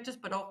different sectors,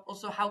 but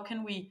also how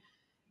can we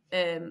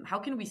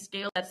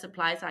scale that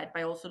supply side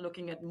by also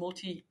looking at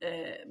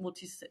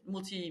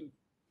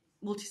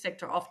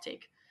multi-sector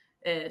offtake.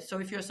 So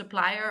if you're a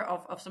supplier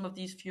of some of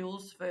these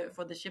fuels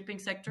for the shipping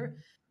sector,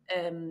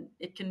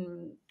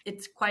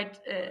 it's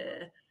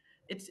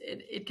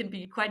it can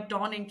be quite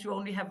daunting to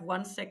only have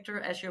one sector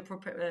as your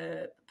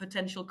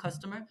potential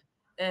customer.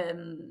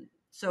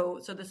 So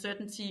the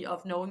certainty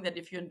of knowing that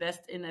if you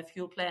invest in a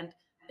fuel plant,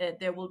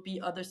 there will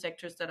be other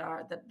sectors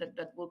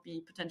that will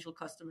be potential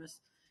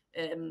customers.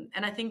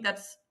 And I think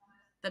that's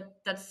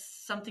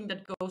something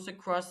that goes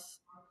across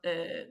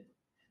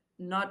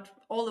not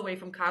all the way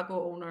from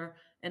cargo owner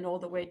and all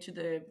the way to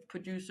the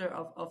producer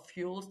of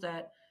fuels,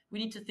 that we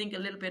need to think a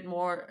little bit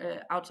more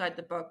outside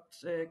the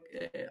box,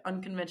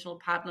 unconventional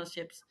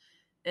partnerships,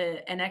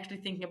 and actually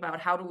thinking about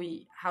how do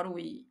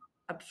we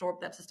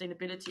absorb that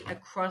sustainability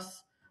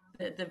across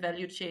the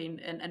value chain,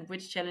 and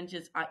which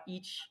challenges are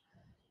each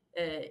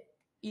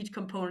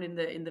component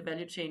in the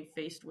value chain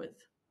faced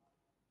with.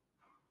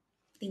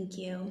 Thank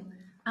you.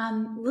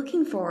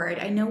 Looking forward,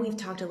 I know we've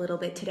talked a little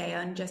bit today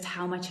on just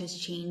how much has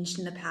changed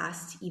in the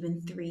past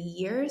even 3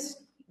 years,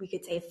 we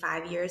could say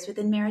 5 years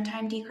within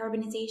maritime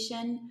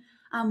decarbonization.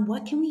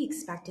 What can we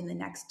expect in the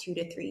next 2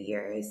 to 3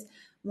 years?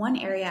 One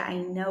area I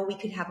know we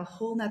could have a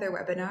whole nother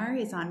webinar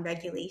is on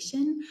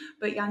regulation,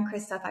 but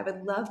Jan-Christoph, I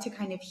would love to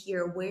kind of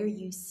hear where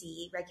you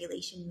see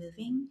regulation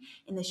moving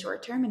in the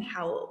short term and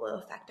how it will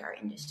affect our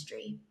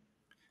industry.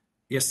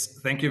 Yes,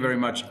 thank you very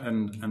much.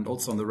 And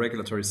also on the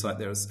regulatory side,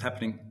 there is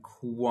happening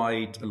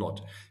quite a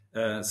lot.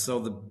 So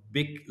the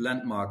big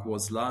landmark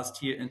was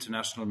last year,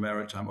 International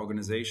Maritime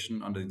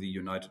Organization under the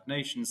United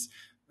Nations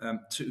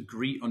to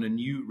agree on a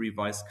new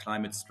revised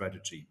climate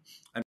strategy.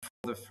 And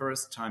for the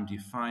first time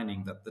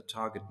defining that the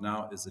target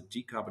now is a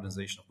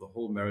decarbonization of the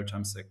whole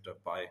maritime sector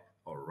by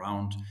or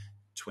around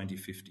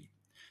 2050.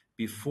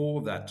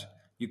 Before that,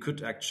 you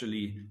could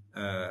actually,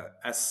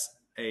 as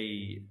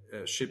a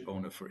ship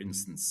owner, for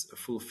instance,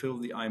 fulfill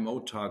the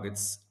IMO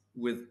targets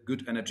with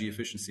good energy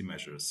efficiency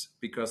measures,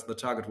 because the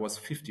target was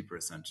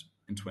 50%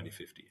 in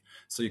 2050.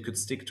 So you could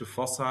stick to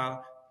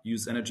fossil,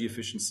 use energy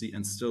efficiency,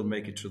 and still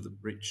make it to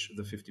reach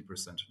the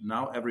 50%.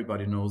 Now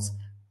everybody knows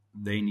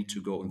they need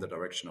to go in the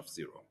direction of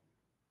zero.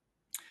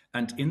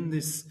 And in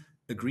this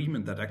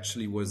agreement that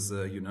actually was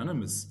a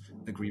unanimous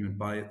agreement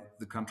by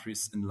the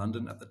countries in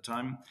London at the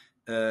time,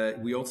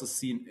 we also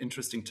see an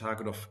interesting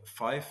target of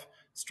 5,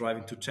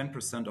 striving to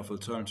 10% of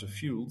alternative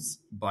fuels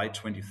by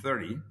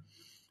 2030.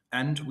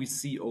 And we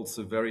see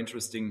also very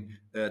interesting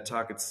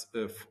targets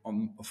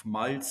of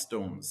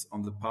milestones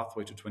on the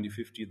pathway to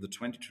 2050, the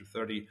 20 to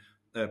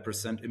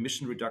 30%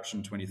 emission reduction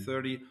in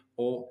 2030,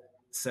 or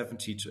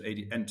 70 to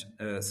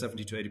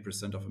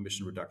 80% of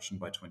emission reduction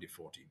by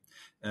 2040.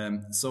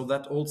 So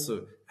that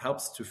also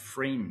helps to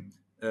frame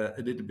a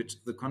little bit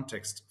the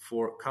context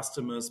for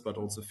customers, but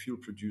also fuel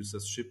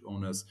producers, ship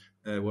owners,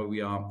 where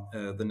we are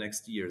the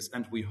next years.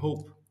 And we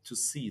hope to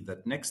see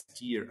that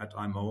next year at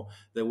IMO,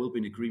 there will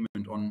be an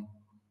agreement on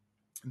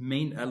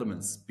main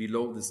elements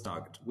below this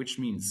target, which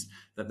means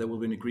that there will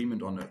be an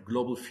agreement on a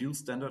global fuel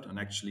standard and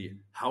actually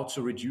how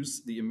to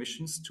reduce the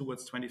emissions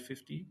towards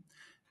 2050,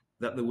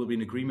 that there will be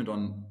an agreement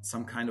on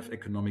some kind of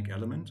economic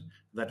element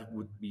that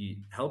would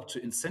be help to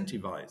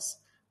incentivize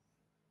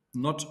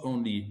not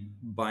only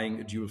buying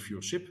a dual fuel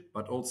ship,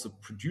 but also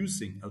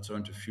producing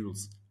alternative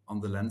fuels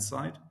on the land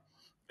side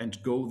and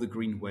go the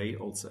green way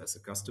also as a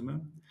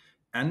customer.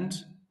 And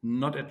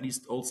not at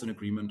least also an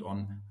agreement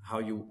on how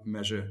you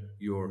measure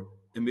your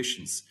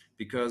emissions,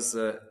 because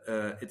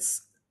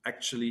it's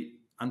actually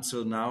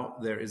until now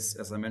there is,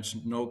 as I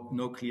mentioned,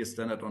 no clear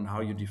standard on how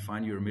you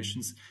define your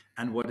emissions.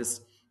 And what is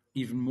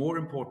even more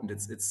important,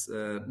 it's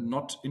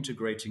not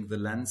integrating the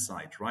land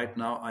side. Right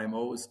now,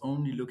 IMO is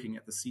only looking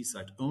at the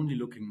seaside, only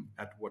looking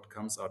at what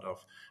comes out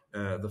of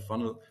the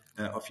funnel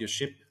of your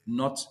ship,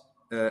 not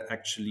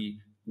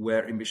actually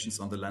where emissions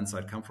on the land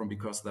side come from,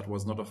 because that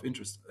was not of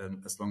interest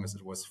as long as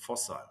it was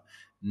fossil.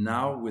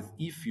 Now with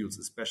e-fuels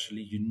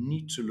especially, you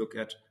need to look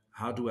at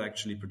how do I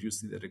actually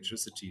produce the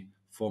electricity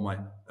for my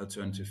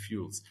alternative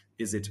fuels?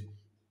 Is it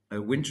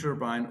a wind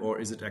turbine or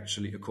is it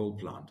actually a coal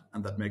plant?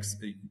 And that makes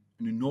an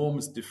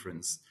enormous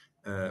difference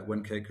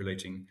when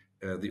calculating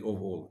the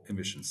overall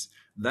emissions.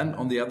 Then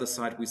on the other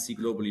side, we see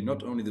globally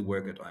not only the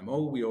work at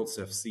IMO, we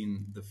also have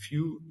seen the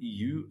Fuel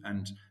EU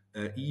and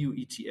EU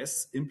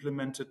ETS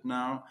implemented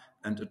now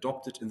and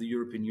adopted in the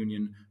European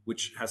Union,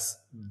 which has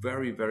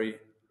very, very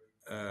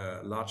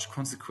large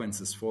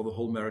consequences for the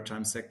whole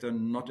maritime sector,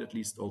 not at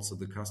least also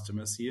the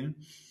customers here.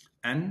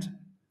 And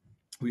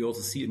we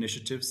also see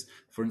initiatives,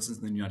 for instance,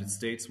 in the United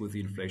States with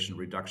the Inflation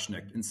Reduction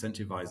Act,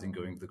 incentivizing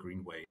going the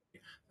green way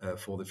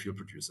for the fuel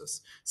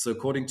producers. So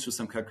according to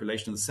some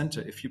calculation in the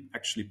center, if you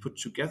actually put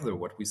together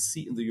what we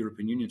see in the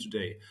European Union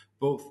today,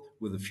 both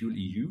with the Fuel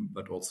EU,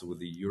 but also with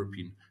the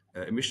European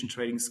Emission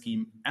Trading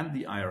Scheme and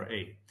the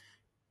IRA,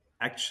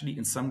 actually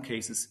in some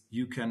cases,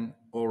 you can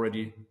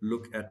already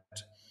look at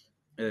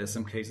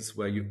some cases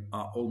where you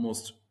are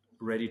almost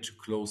ready to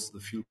close the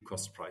fuel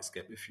cost price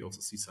gap if you also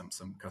see some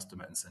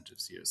customer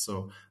incentives here.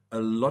 So a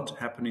lot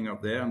happening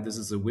out there, and this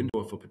is a window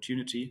of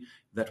opportunity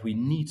that we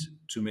need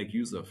to make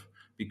use of,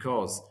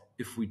 because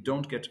if we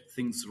don't get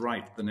things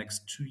right the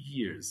next 2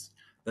 years,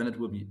 then it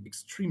will be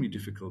extremely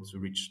difficult to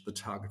reach the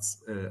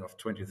targets of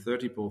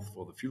 2030, both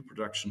for the fuel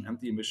production and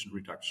the emission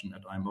reduction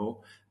at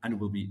IMO, and it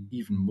will be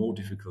even more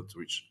difficult to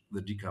reach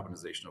the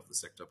decarbonization of the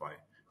sector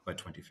by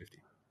 2050.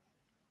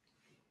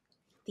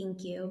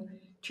 Thank you.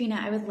 Trine,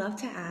 I would love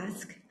to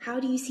ask, how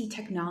do you see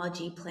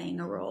technology playing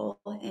a role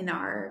in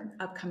our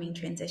upcoming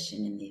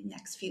transition in the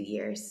next few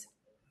years?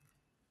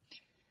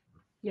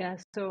 Yeah,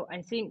 so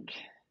I think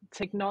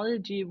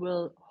technology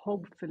will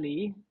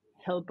hopefully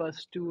help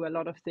us do a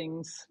lot of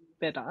things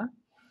better.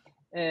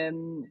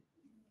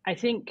 I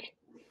think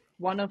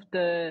one of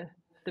the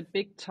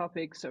big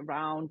topics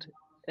around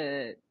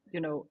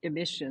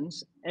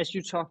emissions, as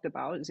you talked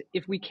about, is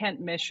if we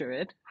can't measure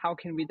it, how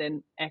can we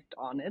then act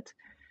on it?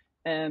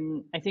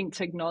 I think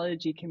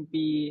technology can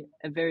be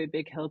a very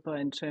big helper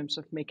in terms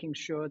of making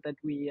sure that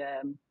we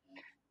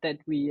have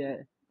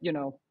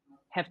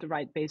the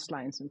right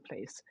baselines in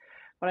place.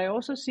 But I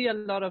also see a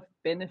lot of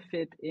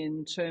benefit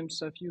in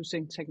terms of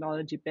using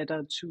technology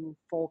better to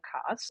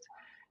forecast.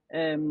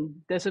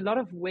 There's a lot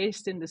of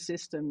waste in the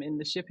system in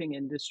the shipping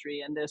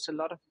industry, and there's a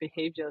lot of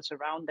behaviors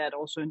around that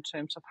also in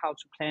terms of how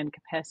to plan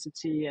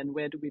capacity and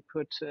where do we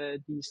put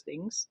these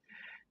things,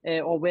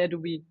 or where do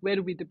we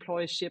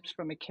deploy ships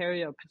from a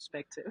carrier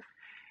perspective.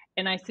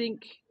 And I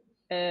think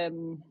if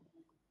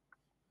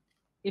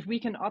we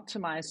can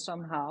optimize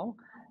somehow,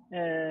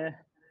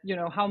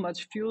 how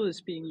much fuel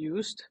is being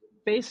used,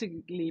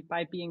 basically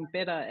by being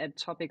better at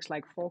topics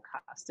like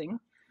forecasting,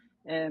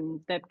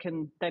 that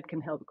can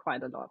help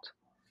quite a lot.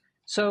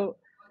 So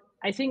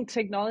I think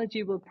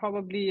technology will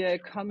probably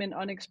come in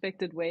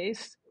unexpected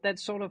ways.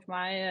 That's sort of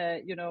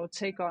my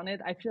take on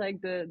it. I feel like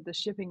the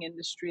shipping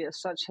industry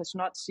as such has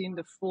not seen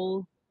the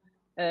full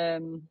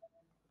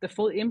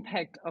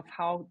impact of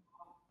how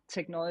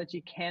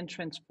technology can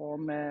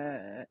transform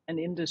an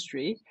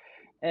industry.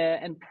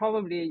 And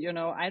probably,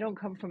 I don't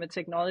come from a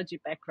technology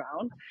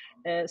background,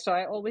 so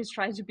I always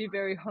try to be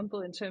very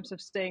humble in terms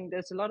of saying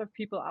there's a lot of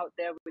people out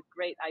there with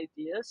great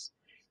ideas.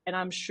 And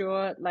I'm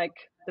sure like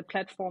the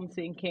platform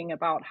thinking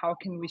about how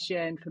can we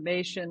share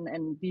information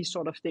and these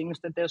sort of things,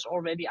 that there's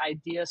already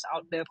ideas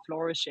out there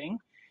flourishing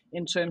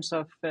in terms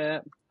of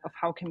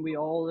how can we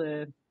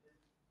all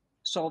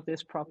solve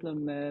this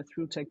problem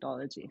through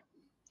technology.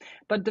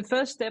 But the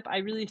first step, I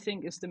really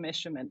think, is the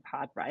measurement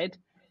part, right?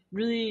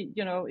 Really,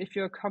 if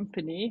you're a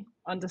company,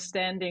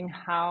 understanding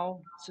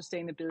how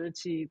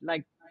sustainability,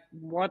 like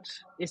what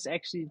is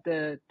actually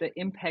the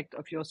impact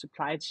of your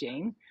supply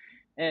chain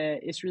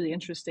is really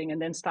interesting.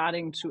 And then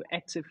starting to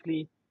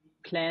actively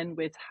plan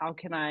with how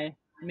can I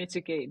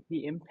mitigate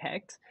the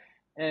impact.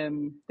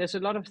 There's a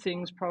lot of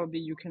things probably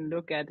you can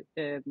look at.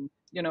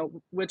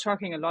 We're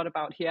talking a lot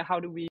about here, how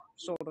do we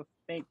sort of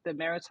make the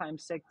maritime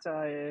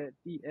sector,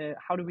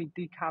 how do we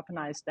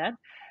decarbonize that?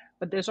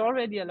 But there's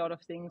already a lot of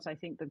things I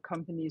think that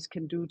companies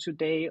can do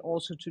today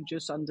also to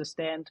just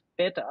understand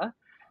better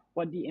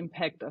what the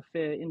impact of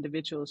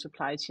individual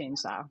supply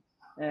chains are.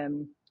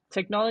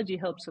 Technology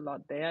helps a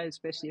lot there,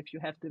 especially if you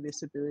have the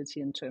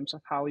visibility in terms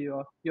of how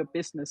your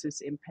business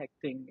is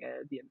impacting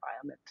the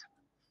environment.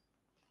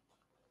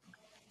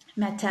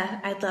 Mette,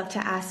 I'd love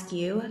to ask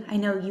you, I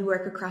know you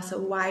work across a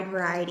wide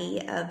variety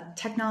of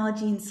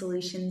technology and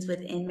solutions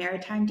within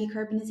maritime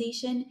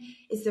decarbonization.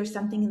 Is there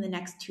something in the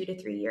next 2 to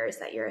 3 years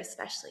that you're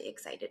especially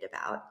excited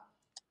about?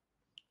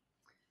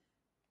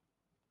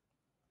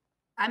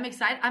 I'm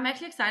excited. I'm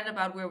actually excited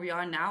about where we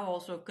are now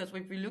also, because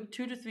if we look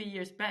 2 to 3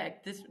 years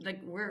back,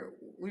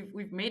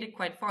 we've made it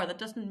quite far. That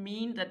doesn't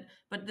mean that,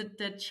 but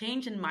the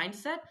change in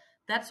mindset,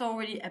 that's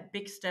already a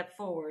big step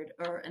forward.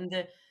 And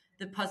the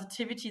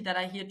positivity that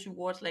I hear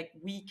towards like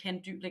we can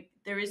do, like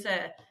there is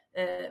a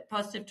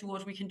positive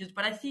towards we can do.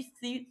 But I see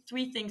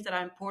three things that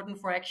are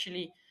important for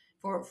actually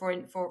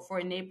for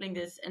enabling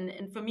this.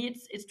 And for me,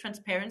 it's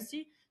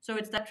transparency. So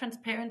it's that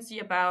transparency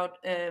about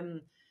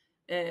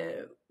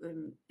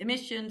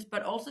emissions,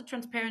 but also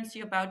transparency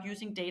about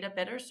using data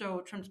better.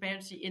 So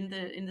transparency in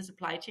the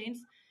supply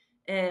chains.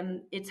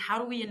 It's how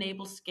do we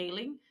enable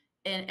scaling?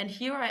 And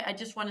here I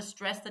just want to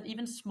stress that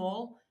even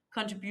small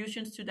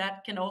contributions to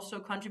that can also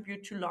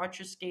contribute to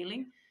larger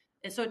scaling.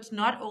 And so it's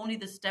not only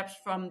the steps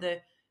from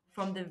the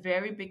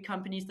very big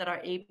companies that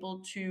are able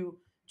to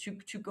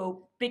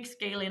go big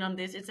scale in on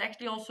this. It's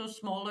actually also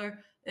smaller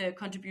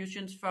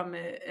contributions from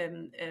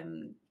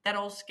that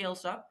all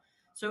scales up.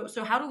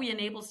 So how do we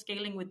enable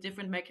scaling with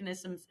different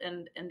mechanisms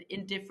and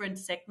in different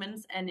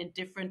segments and in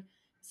different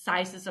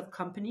sizes of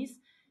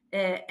companies?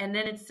 And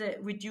then it's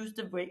reduce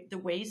the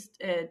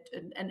waste,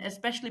 and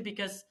especially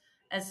because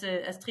as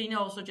Trine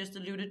also just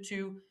alluded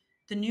to,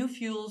 the new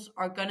fuels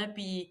are gonna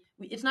be.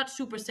 It's not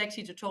super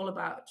sexy to talk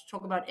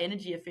about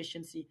energy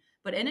efficiency,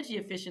 but energy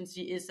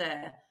efficiency is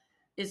an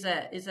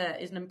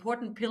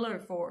important pillar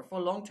for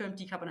long-term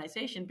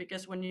decarbonization,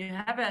 because when you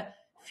have a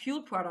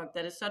fuel product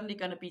that is suddenly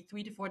going to be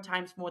 3 to 4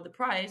 times more the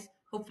price,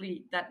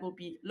 hopefully that will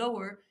be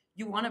lower.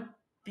 You want to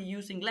be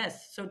using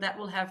less, so that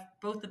will have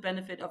both the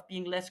benefit of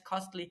being less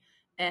costly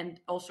and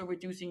also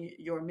reducing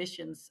your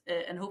emissions.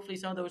 And hopefully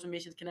some of those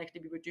emissions can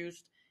actually be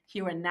reduced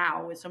here and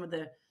now with some of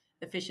the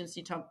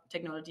efficiency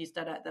technologies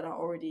that are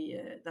already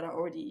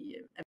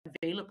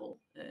available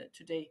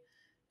today.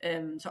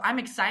 So I'm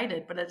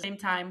excited, but at the same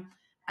time,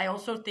 I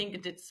also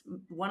think it's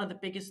one of the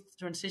biggest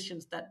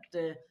transitions that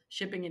the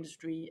shipping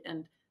industry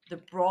and the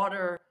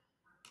broader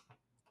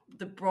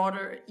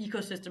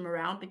ecosystem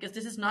around, because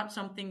this is not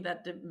something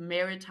that the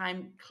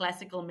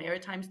classical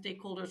maritime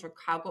stakeholders or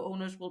cargo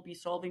owners will be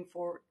solving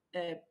for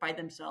by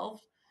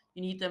themselves.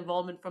 You need the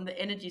involvement from the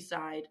energy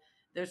side.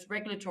 There's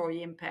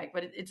regulatory impact,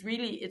 but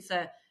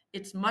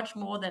it's much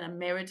more than a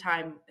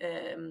maritime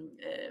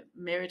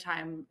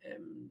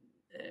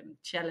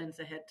challenge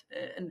ahead,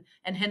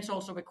 and hence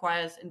also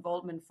requires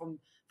involvement from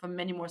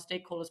many more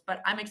stakeholders.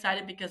 But I'm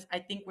excited because I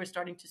think we're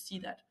starting to see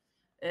that.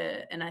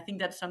 And I think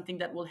that's something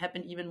that will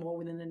happen even more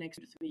within the next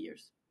 2 to 3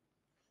 years.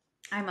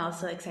 I'm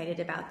also excited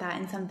about that.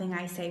 And something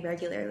I say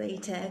regularly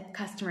to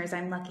customers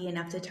I'm lucky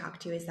enough to talk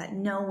to is that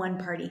no one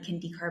party can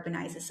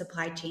decarbonize a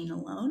supply chain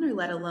alone, or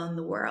let alone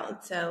the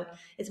world. So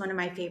it's one of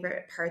my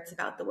favorite parts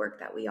about the work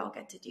that we all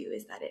get to do,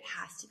 is that it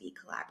has to be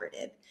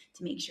collaborative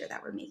to make sure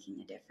that we're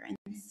making a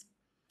difference.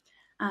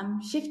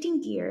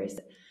 Shifting gears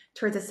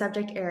towards a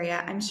subject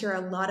area I'm sure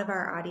a lot of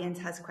our audience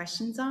has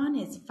questions on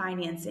is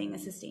financing a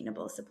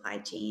sustainable supply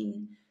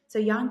chain.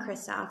 So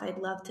Jan-Christoph, I'd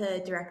love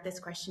to direct this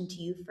question to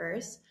you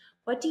first.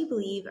 What do you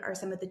believe are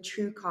some of the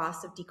true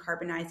costs of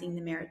decarbonizing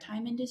the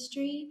maritime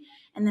industry?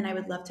 And then I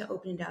would love to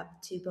open it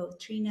up to both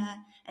Trine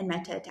and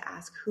Mette to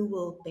ask who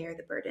will bear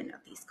the burden of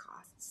these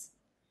costs.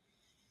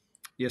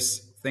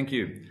 Yes, thank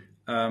you.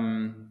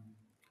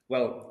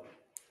 Well,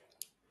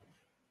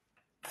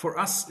 for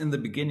us in the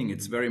beginning,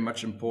 it's very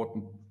much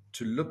important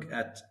to look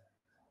at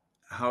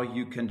how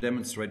you can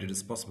demonstrate it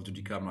is possible to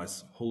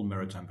decarbonize whole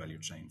maritime value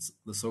chains,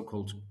 the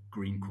so-called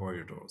green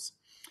corridors.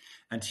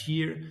 And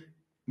here,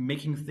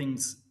 making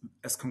things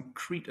as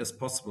concrete as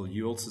possible,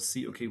 you also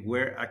see, okay,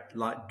 where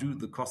do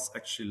the costs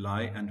actually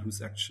lie and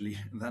who's actually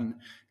then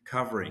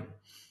covering.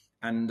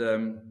 And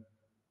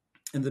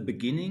in the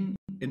beginning,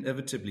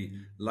 inevitably,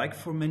 like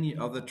for many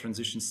other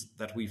transitions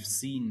that we've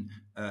seen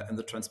in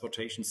the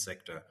transportation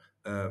sector,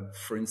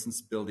 for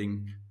instance,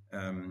 building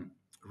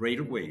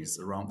railways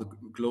around the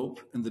globe.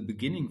 In the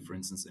beginning, for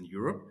instance, in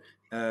Europe,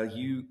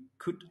 you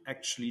could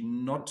actually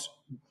not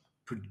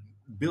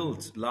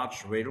build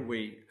large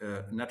railway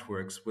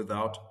networks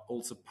without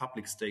also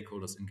public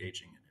stakeholders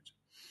engaging in it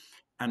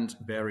and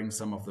bearing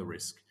some of the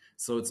risk.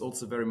 So it's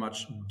also very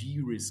much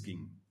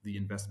de-risking the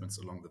investments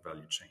along the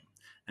value chain.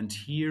 And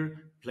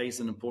here plays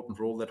an important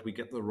role that we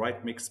get the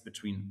right mix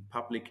between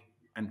public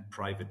and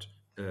private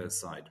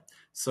side.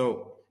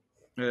 So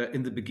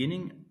in the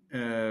beginning,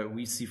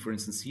 we see, for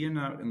instance, here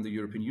now in the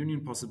European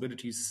Union,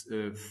 possibilities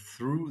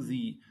through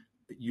the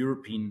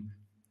European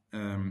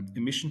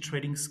emission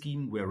trading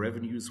scheme, where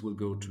revenues will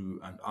go to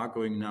and are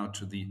going now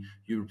to the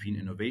European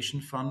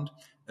Innovation Fund,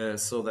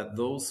 so that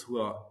those who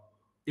are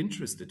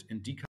interested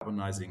in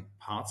decarbonizing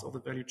parts of the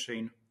value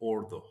chain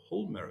or the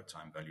whole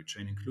maritime value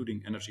chain,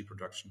 including energy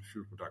production,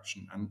 fuel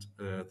production, and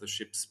the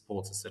ships,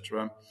 ports,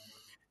 etc.,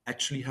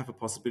 actually have a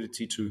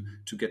possibility to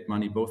get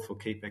money both for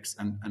CAPEX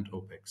and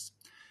OPEX.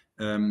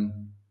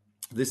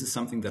 This is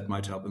something that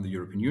might help in the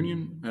European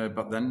Union,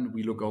 but then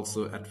we look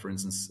also at, for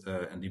instance,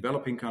 in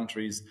developing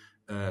countries.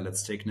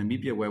 Let's take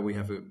Namibia, where we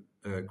have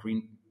a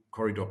green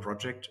corridor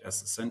project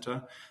as a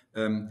center.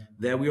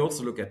 There we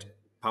also look at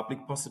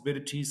public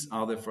possibilities.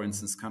 Are there, for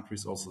instance,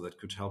 countries also that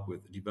could help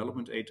with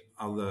development aid?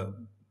 Are there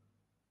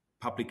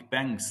public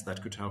banks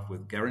that could help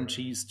with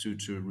guarantees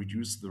to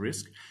reduce the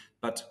risk?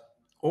 But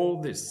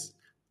all this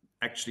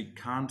actually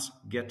can't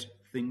get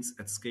things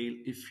at scale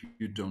if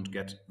you don't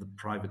get the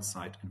private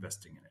side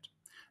investing in it.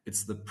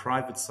 It's the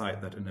private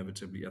side that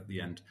inevitably at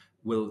the end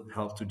will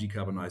help to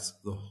decarbonize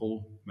the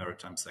whole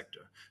maritime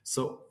sector.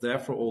 So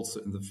therefore also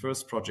in the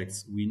first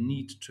projects, we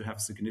need to have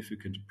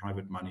significant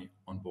private money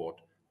on board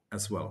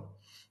as well.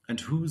 And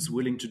who's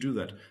willing to do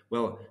that?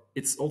 Well,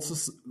 it's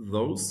also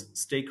those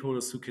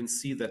stakeholders who can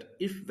see that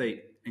if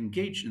they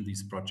engage in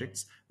these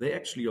projects, they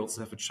actually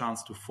also have a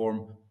chance to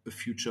form a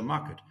future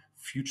market,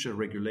 future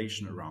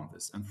regulation around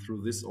this, and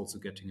through this also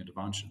getting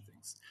advantage in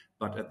things.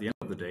 But at the end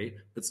of the day,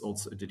 it's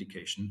also a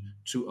dedication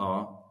to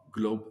our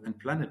globe and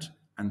planet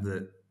and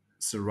the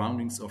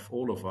surroundings of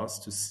all of us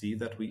to see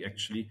that we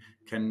actually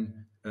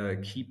can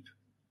keep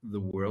the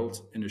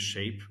world in a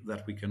shape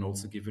that we can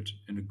also give it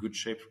in a good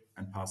shape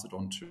and pass it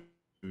on to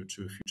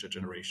future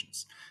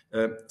generations.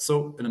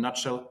 So in a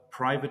nutshell,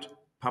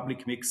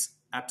 private-public mix,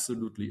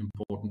 absolutely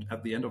important.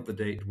 At the end of the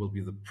day, it will be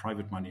the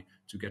private money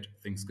to get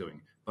things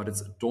going. But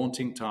it's a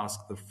daunting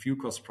task. The fuel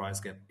cost price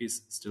gap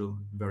is still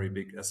very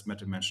big, as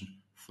Mette mentioned,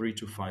 3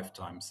 to 5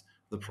 times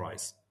the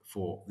price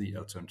for the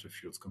alternative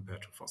fuels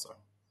compared to fossil.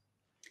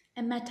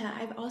 And Mette,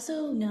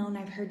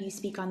 I've heard you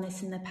speak on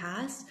this in the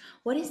past.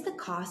 What is the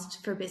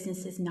cost for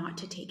businesses not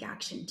to take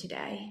action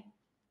today?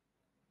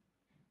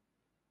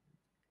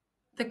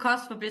 The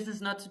cost for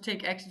business not to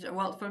take action,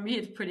 well, for me,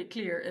 it's pretty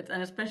clear,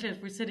 and especially as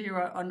we sit here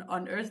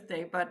on Earth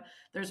Day. But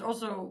there's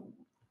also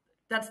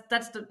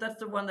that's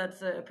the one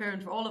that's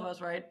apparent for all of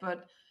us, right?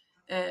 But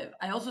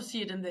I also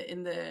see it in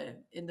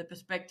the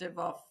perspective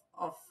of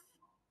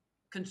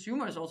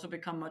consumers also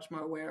become much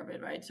more aware of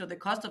it, right? So the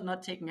cost of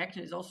not taking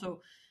action is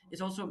also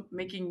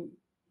making,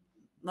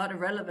 not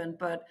irrelevant,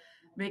 but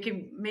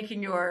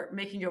making your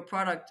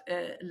product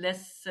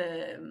less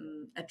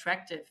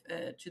attractive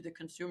to the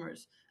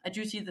consumers. I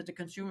do see that the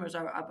consumers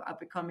are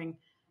becoming,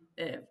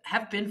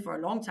 have been for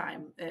a long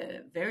time,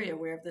 very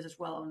aware of this as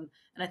well. And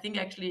I think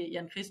actually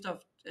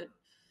Jan-Christoph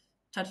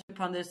touched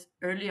upon this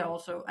earlier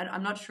also.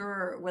 I'm not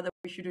sure whether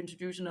we should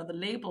introduce another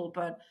label,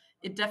 but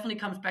it definitely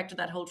comes back to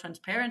that whole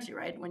transparency,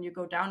 right? When you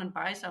go down and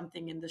buy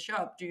something in the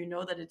shop, do you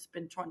know that it's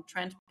been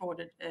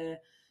transported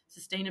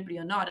sustainably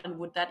or not? And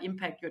would that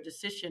impact your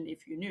decision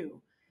if you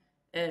knew?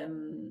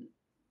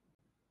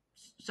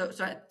 So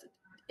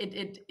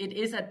it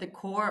is at the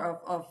core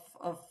of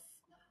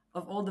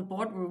all the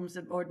boardrooms,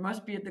 or it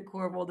must be at the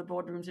core of all the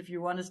boardrooms if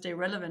you want to stay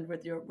relevant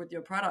with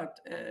your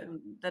product.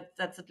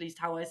 That's at least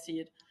how I see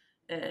it.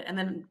 And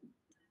then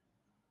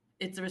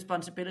it's a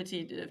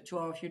responsibility to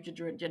our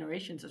future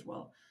generations as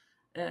well.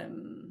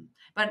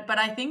 But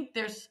I think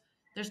there's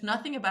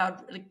nothing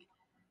about, like,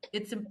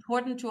 it's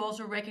important to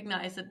also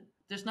recognize that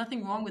there's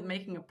nothing wrong with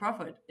making a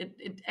profit.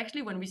 It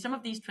actually, when we some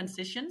of these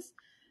transitions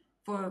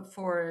to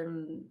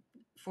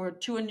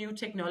a new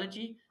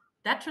technology,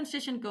 that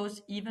transition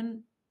goes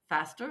even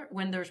faster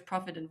when there's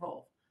profit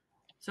involved.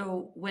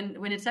 So when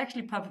it's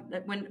actually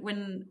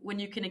when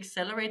you can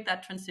accelerate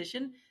that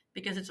transition,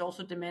 because it's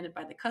also demanded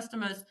by the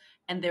customers,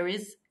 and there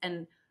is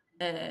a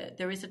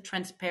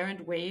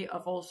transparent way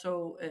of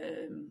also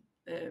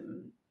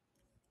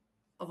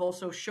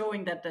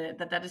showing that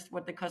that is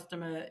what the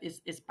customer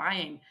is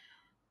buying,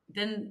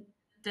 then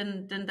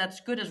that's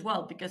good as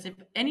well. Because if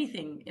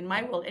anything, in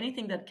my world,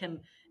 anything that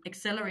can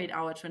accelerate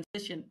our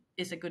transition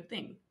is a good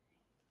thing.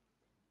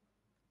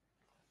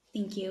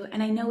 Thank you.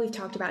 And I know we've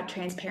talked about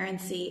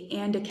transparency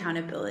and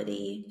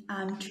accountability.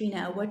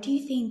 Trine, what do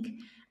you think,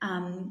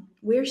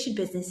 where should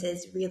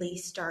businesses really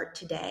start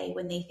today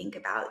when they think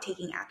about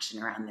taking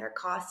action around their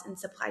costs and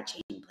supply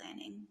chain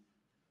planning?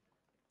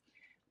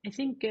 I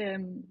think,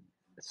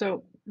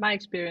 so my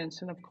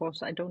experience, and of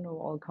course I don't know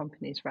all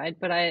companies, right?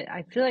 But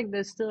I feel like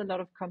there's still a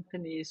lot of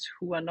companies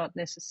who are not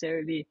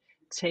necessarily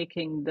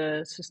taking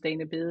the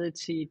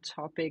sustainability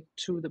topic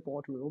to the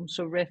boardroom.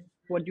 So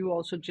what you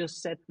also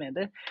just said,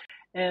 Mette,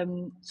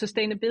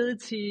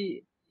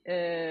 sustainability,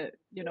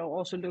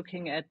 also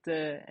looking at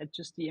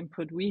just the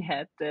input we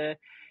had,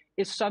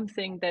 is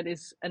something that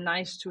is a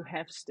nice to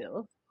have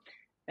still.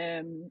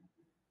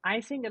 I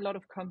think a lot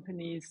of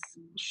companies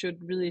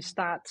should really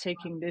start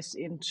taking this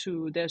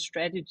into their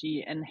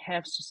strategy and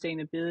have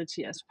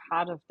sustainability as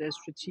part of their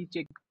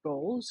strategic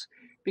goals,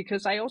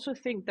 because I also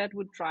think that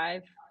would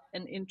drive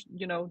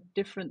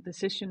different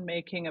decision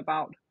making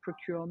about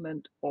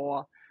procurement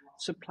or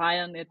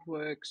supplier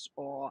networks,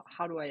 or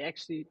how do I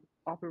actually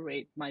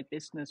operate my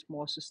business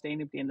more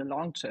sustainably in the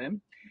long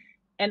term.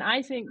 And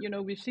I think,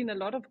 we've seen a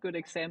lot of good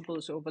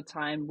examples over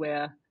time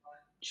where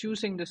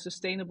choosing the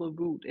sustainable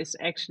route is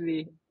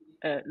actually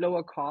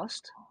lower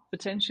cost,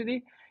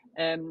 potentially.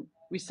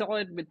 We saw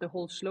it with the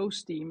whole slow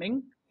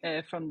steaming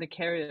from the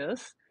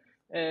carriers.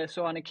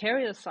 So on a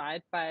carrier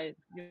side, by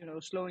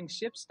slowing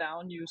ships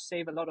down, you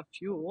save a lot of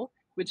fuel,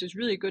 which is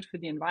really good for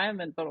the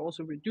environment, but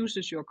also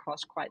reduces your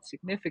cost quite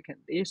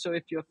significantly. So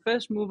if you're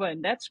first mover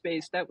in that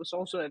space, that was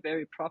also a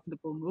very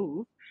profitable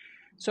move.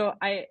 So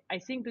I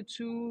think the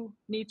two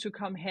need to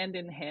come hand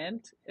in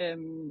hand.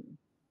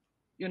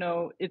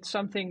 It's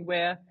something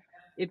where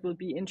it will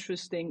be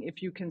interesting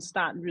if you can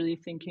start really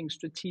thinking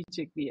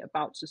strategically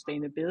about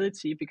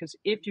sustainability, because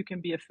if you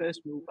can be a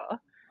first mover,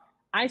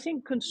 I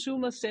think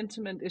consumer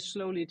sentiment is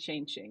slowly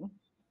changing.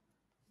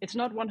 It's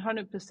not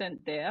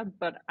 100% there,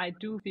 but I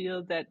do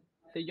feel that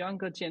the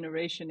younger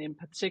generation in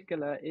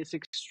particular is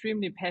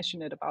extremely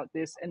passionate about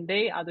this, and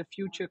they are the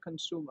future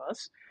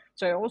consumers.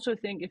 So I also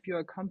think if you're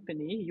a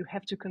company, you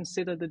have to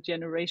consider the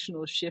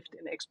generational shift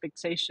in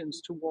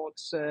expectations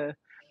towards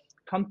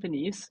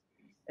companies.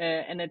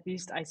 And at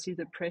least I see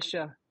the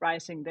pressure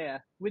rising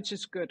there, which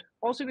is good.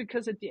 Also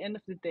because at the end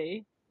of the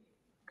day,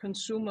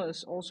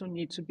 consumers also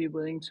need to be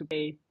willing to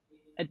pay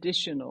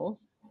additional,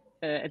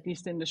 at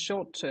least in the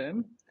short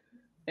term,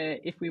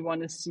 if we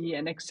want to see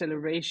an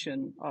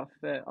acceleration of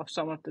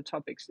some of the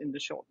topics in the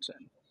short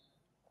term.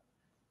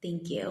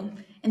 Thank you.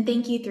 And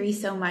thank you three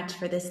so much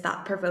for this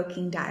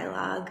thought-provoking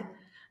dialogue.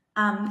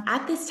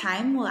 At this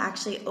time, we'll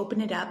actually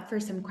open it up for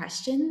some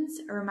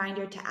questions. A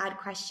reminder to add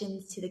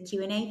questions to the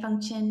Q&A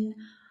function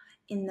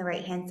in the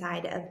right-hand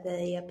side of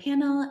the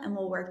panel, and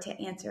we'll work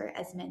to answer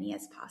as many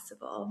as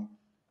possible.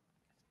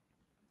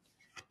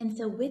 And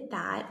so with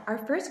that, our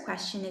first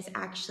question is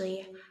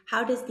actually,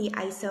 how does the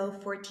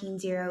ISO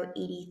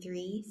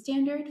 14083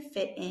 standard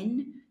fit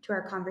in to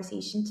our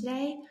conversation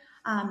today?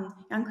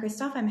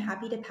 Jan-Christoph, I'm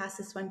happy to pass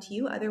this one to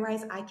you.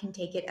 Otherwise, I can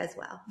take it as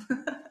well.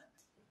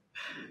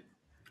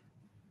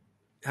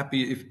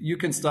 Happy if you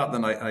can start,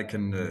 then I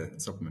can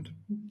supplement.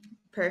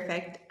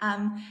 Perfect.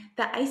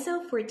 The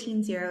ISO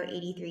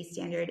 14083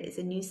 standard is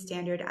a new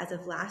standard as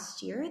of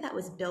last year that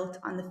was built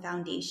on the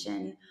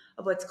foundation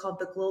of what's called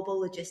the Global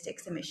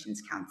Logistics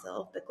Emissions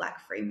Council, the GLEC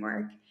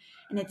framework.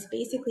 And it's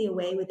basically a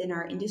way within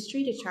our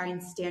industry to try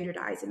and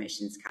standardize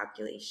emissions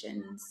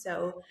calculations.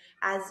 So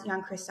as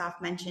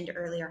Jan-Christoph mentioned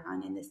earlier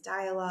on in this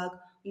dialogue,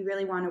 we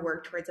really want to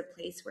work towards a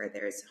place where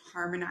there's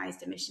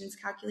harmonized emissions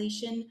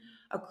calculation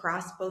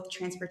across both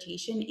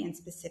transportation and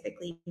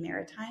specifically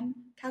maritime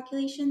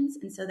calculations.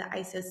 And so the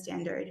ISO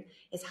standard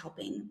is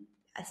helping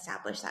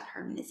establish that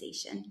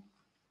harmonization.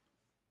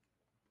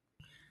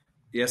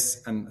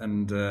 Yes,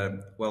 and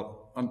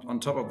well, on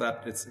top of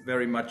that, it's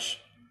very much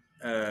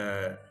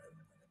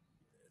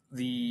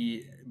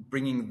the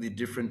bringing the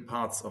different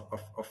parts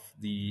of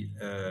the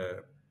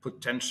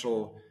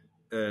potential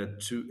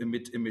to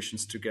emit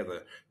emissions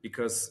together,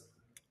 because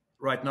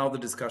right now the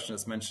discussion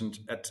is mentioned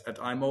at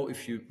IMO.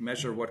 If you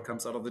measure what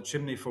comes out of the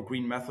chimney for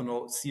green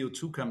methanol,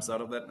 CO2 comes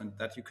out of that, and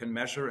that you can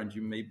measure, and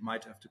you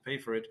might have to pay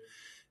for it.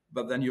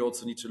 But then you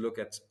also need to look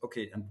at,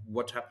 okay, and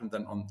what happened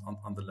then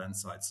on the land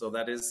side. So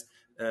that is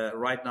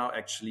right now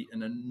actually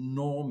an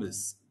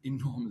enormous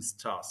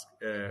task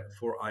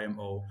for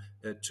IMO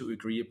to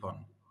agree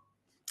upon.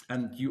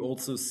 And you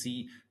also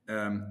see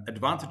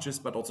advantages,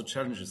 but also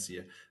challenges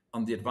here.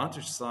 On the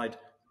advantage side,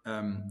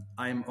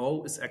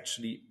 IMO is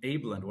actually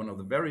able, and one of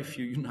the very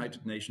few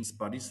United Nations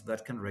bodies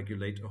that can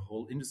regulate a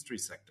whole industry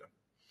sector,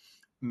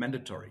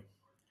 mandatory.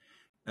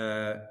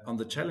 On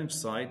the challenge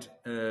side,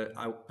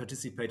 I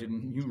participated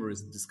in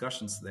numerous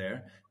discussions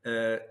there.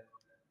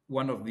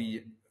 One of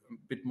the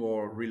bit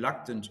more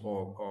reluctant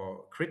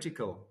or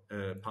critical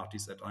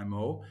parties at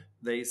IMO,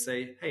 they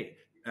say, hey,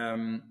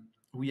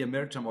 we are a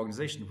maritime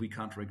organization, we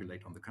can't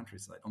regulate on the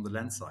countryside, on the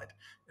land side.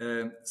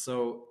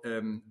 So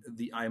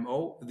the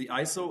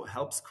ISO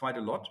helps quite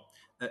a lot,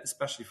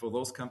 especially for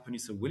those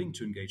companies who are willing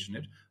to engage in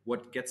it.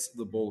 What gets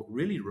the ball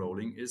really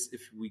rolling is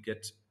if we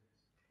get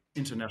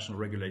international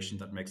regulation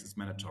that makes it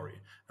mandatory.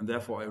 And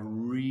therefore, I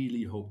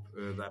really hope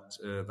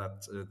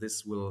that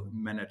this will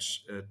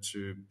manage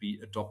to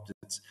be adopted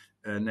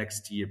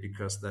next year,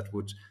 because that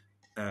would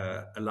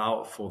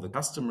allow for the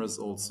customers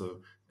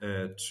also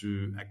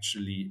to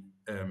actually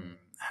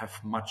have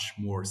much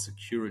more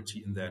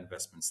security in their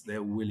investments,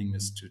 their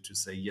willingness to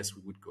say, yes,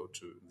 we would go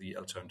to the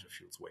alternative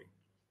fuels way.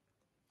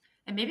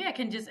 And maybe I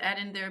can just add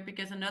in there,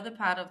 because another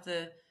part of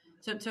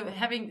so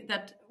having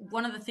that,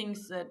 one of the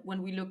things that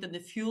when we looked at the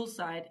fuel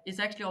side is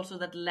actually also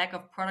that lack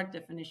of product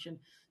definition.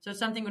 So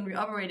something when we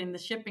operate in the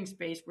shipping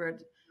space where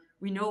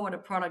we know what a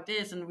product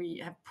is and we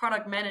have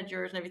product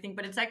managers and everything,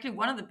 but it's actually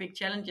one of the big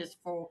challenges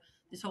for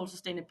this whole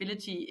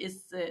sustainability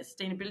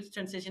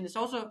transition is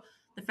also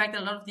the fact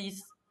that a lot of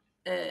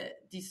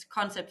these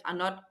concepts are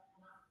not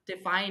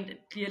defined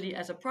clearly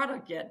as a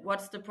product yet.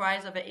 What's the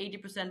price of an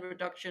 80%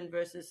 reduction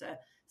versus a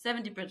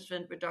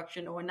 70%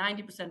 reduction or a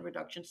 90%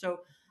 reduction?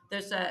 So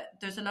there's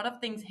a lot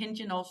of things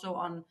hinging also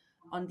on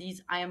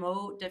these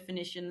IMO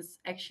definitions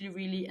actually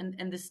really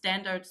and the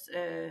standards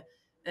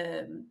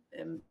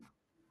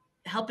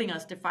helping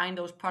us define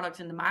those products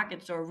in the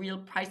market, so a real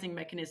pricing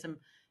mechanism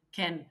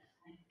can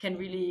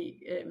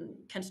really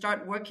can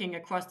start working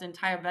across the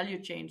entire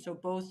value chain. So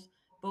both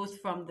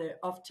from the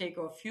offtake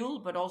of fuel,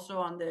 but also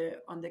on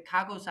the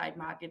cargo side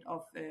market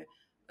of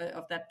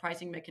that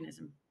pricing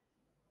mechanism.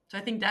 So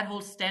I think that whole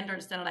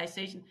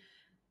standardization.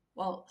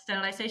 Well,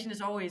 standardization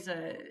is always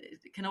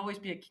can always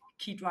be a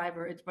key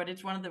driver. But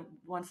it's one of the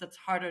ones that's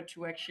harder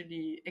to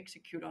actually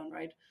execute on,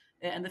 right?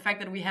 And the fact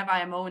that we have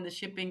IMO in the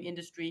shipping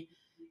industry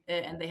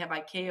and they have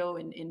ICAO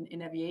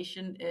in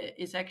aviation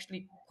is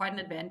actually quite an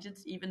advantage,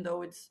 even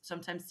though it's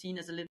sometimes seen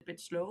as a little bit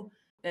slow.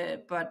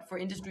 But for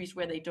industries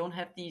where they don't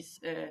have these,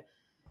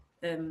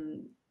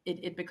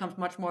 it becomes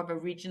much more of a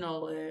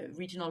regional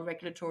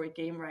regulatory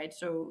game, right?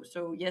 So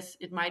yes,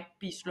 it might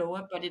be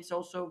slower, but it's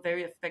also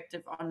very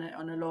effective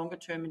on a longer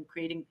term in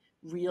creating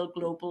real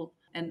global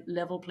and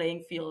level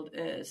playing field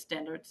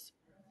standards.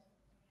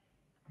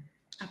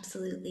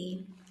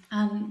 Absolutely.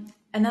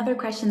 Another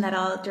question that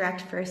I'll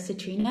direct first to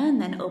Trine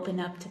and then open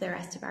up to the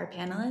rest of our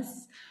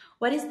panelists.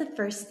 What is the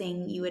first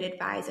thing you would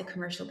advise a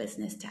commercial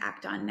business to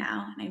act on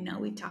now? And I know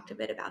we've talked a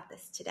bit about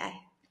this today.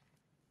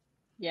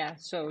 Yeah,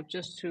 so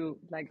just to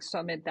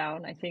sum it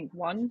down, I think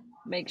one,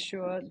 make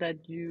sure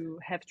that you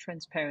have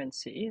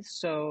transparency.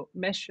 So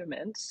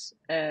measurements,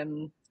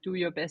 do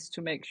your best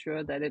to make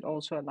sure that it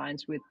also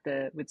aligns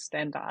with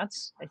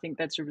standards. I think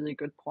that's a really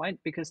good point,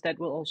 because that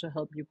will also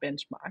help you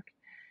benchmark.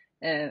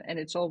 And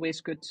it's always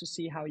good to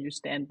see how you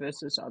stand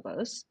versus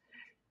others.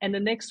 And the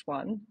next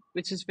one,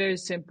 which is very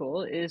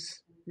simple,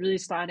 is really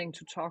starting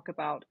to talk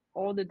about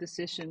all the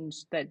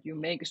decisions that you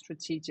make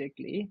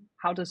strategically.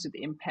 How does it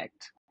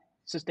impact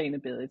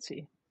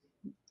sustainability?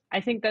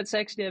 I think that's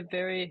actually a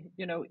very,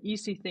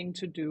 easy thing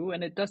to do,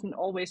 and it doesn't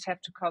always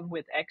have to come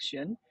with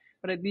action,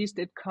 but at least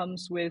it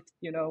comes with,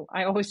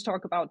 I always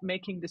talk about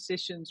making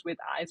decisions with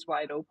eyes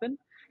wide open.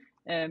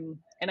 And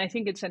I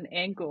think it's an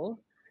angle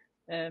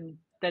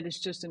that is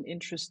just an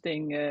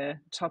interesting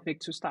topic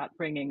to start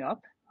bringing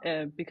up.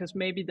 because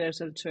maybe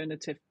there's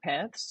alternative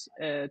paths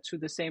to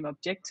the same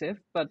objective,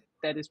 but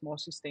that is more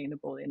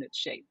sustainable in its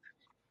shape.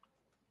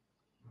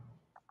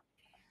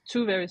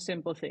 Two very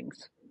simple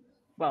things.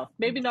 Well,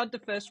 maybe not the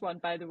first one,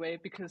 by the way,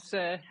 because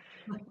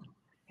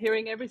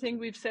hearing everything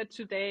we've said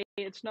today,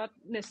 it's not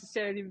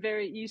necessarily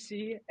very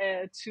easy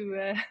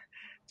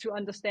to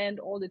understand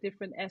all the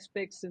different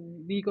aspects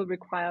and legal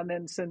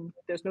requirements, and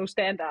there's no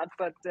standard,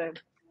 but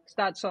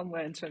start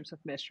somewhere in terms of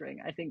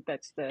measuring. I think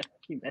that's the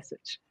key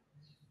message.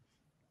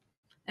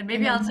 And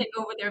maybe I'll take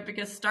over there,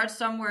 because start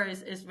somewhere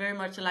is very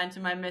much aligned to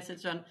my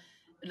message on,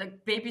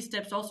 like, baby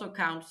steps also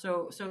count.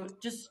 So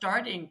just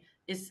starting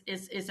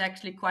is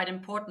actually quite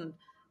important.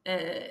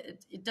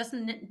 It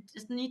doesn't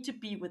just need to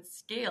be with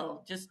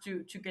scale just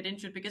to get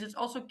into it, because it's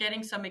also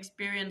getting some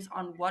experience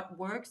on what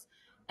works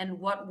and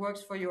what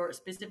works for your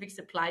specific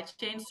supply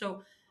chain.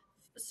 So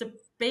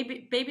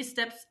baby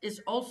steps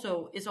is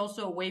also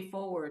a way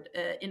forward.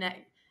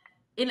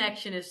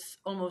 Inaction is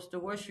almost the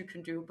worst you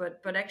can do,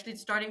 but actually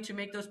starting to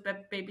make those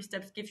baby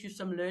steps gives you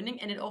some learning,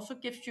 and it also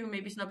gives you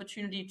maybe an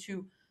opportunity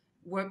to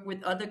work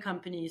with other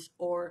companies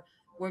or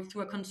work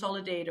through a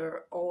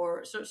consolidator,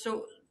 or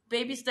so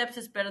baby steps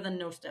is better than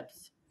no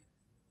steps.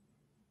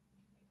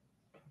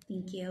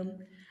 Thank you.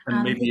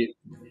 And maybe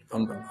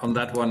on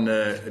that one,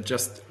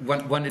 just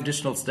one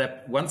additional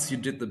step. Once you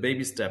did the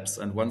baby steps,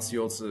 and once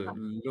you also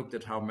looked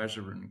at how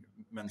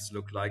measurements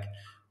look like,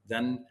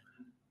 then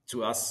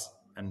to us,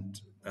 and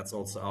that's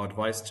also our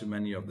advice to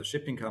many of the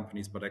shipping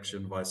companies, but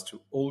actually advice to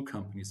all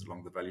companies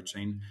along the value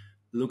chain,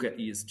 look at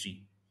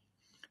ESG.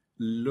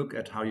 Look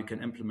at how you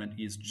can implement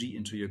ESG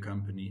into your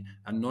company,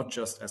 and not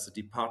just as a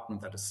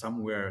department that is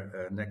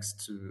somewhere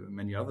next to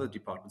many other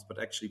departments,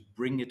 but actually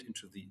bring it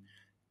into the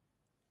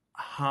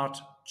heart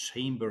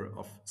chamber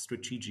of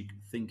strategic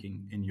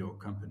thinking in your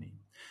company.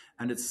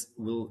 And it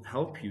will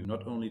help you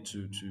not only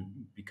to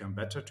become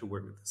better, to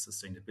work with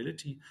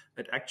sustainability,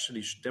 it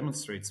actually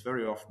demonstrates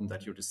very often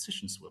that your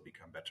decisions will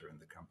become better in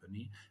the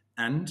company.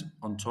 And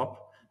on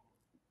top,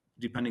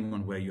 depending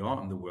on where you are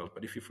in the world,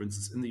 but if you're, for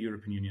instance, in the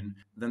European Union,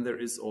 then there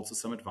is also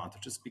some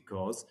advantages,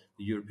 because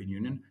the European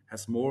Union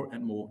has more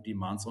and more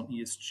demands on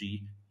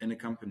ESG in a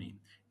company.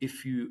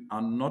 If you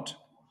are not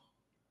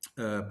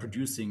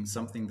producing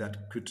something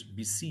that could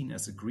be seen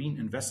as a green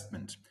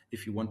investment,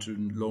 if you want to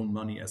loan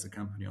money as a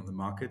company on the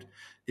market,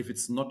 if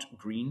it's not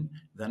green,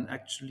 then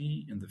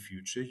actually in the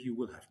future you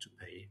will have to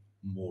pay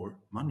more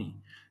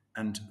money.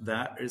 And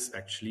there is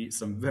actually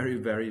some very,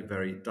 very,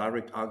 very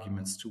direct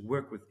arguments to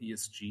work with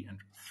ESG, and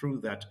through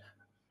that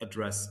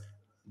address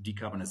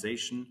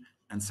decarbonization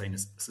and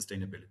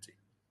sustainability.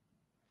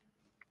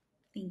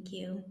 Thank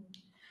you.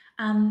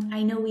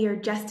 I know we are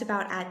just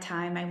about at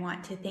time. I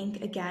want to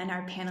thank again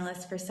our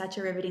panelists for such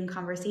a riveting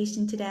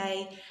conversation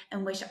today,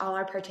 and wish all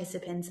our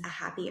participants a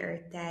happy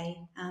Earth Day.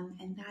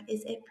 And that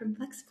is it from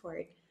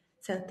Flexport.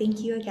 So thank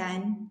you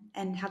again,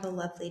 and have a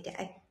lovely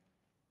day.